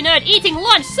the BT Nerd, Eating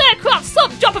Lunch, Sir Croft,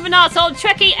 Sup, Drop of an Arsehole,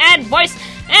 Trekkie, and Voice.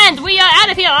 And we are out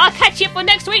of here. I'll catch you for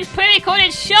next week's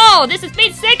pre-recorded show. This has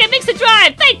been Sega Mixer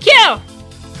Drive. Thank you!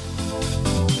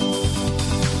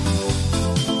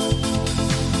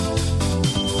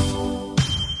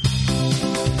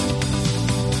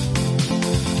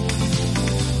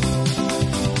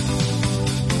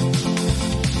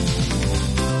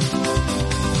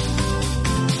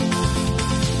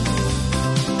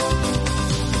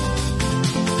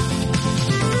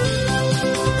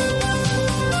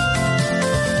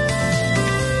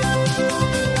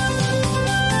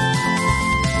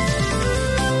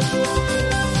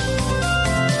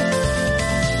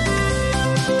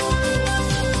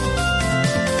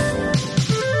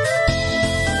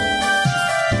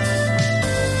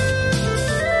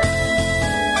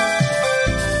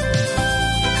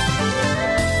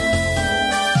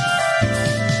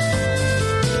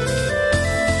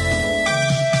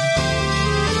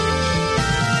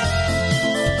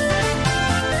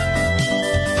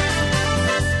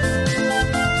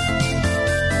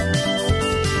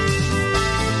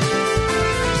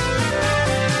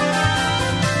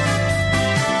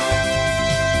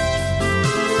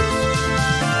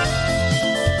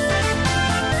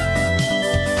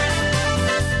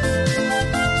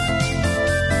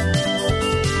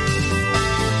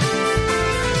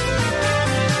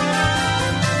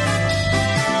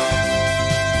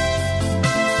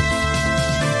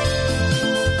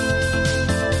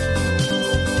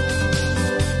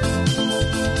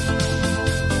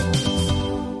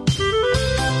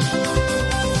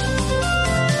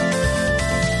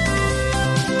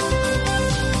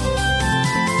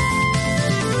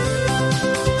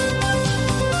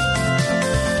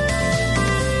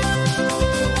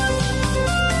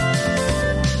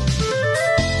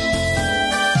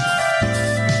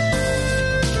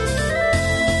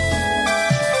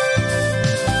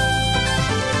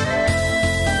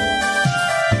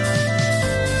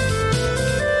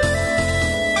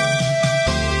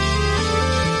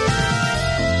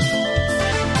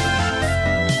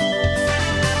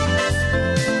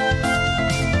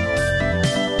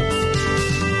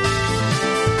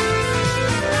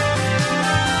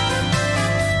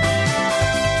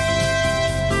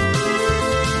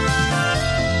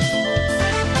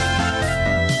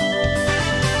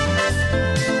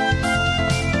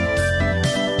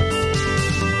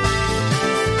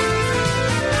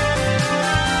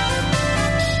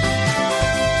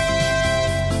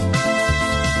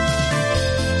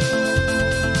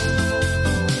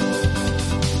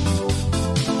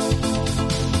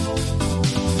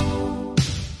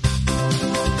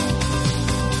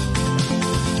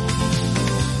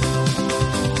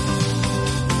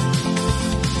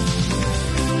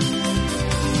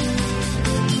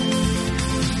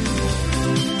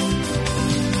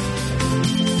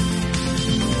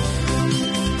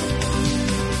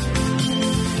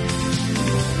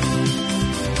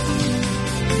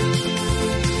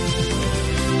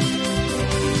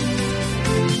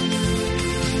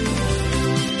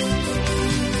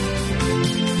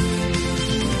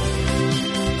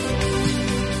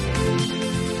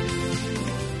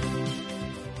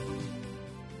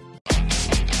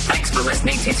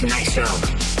 listening to tonight's show.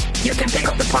 You can pick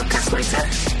up the podcast later,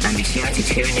 and be sure to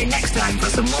tune in next time for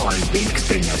some more remix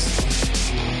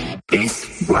goodness.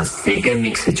 This was Sega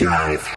Mixer Drive.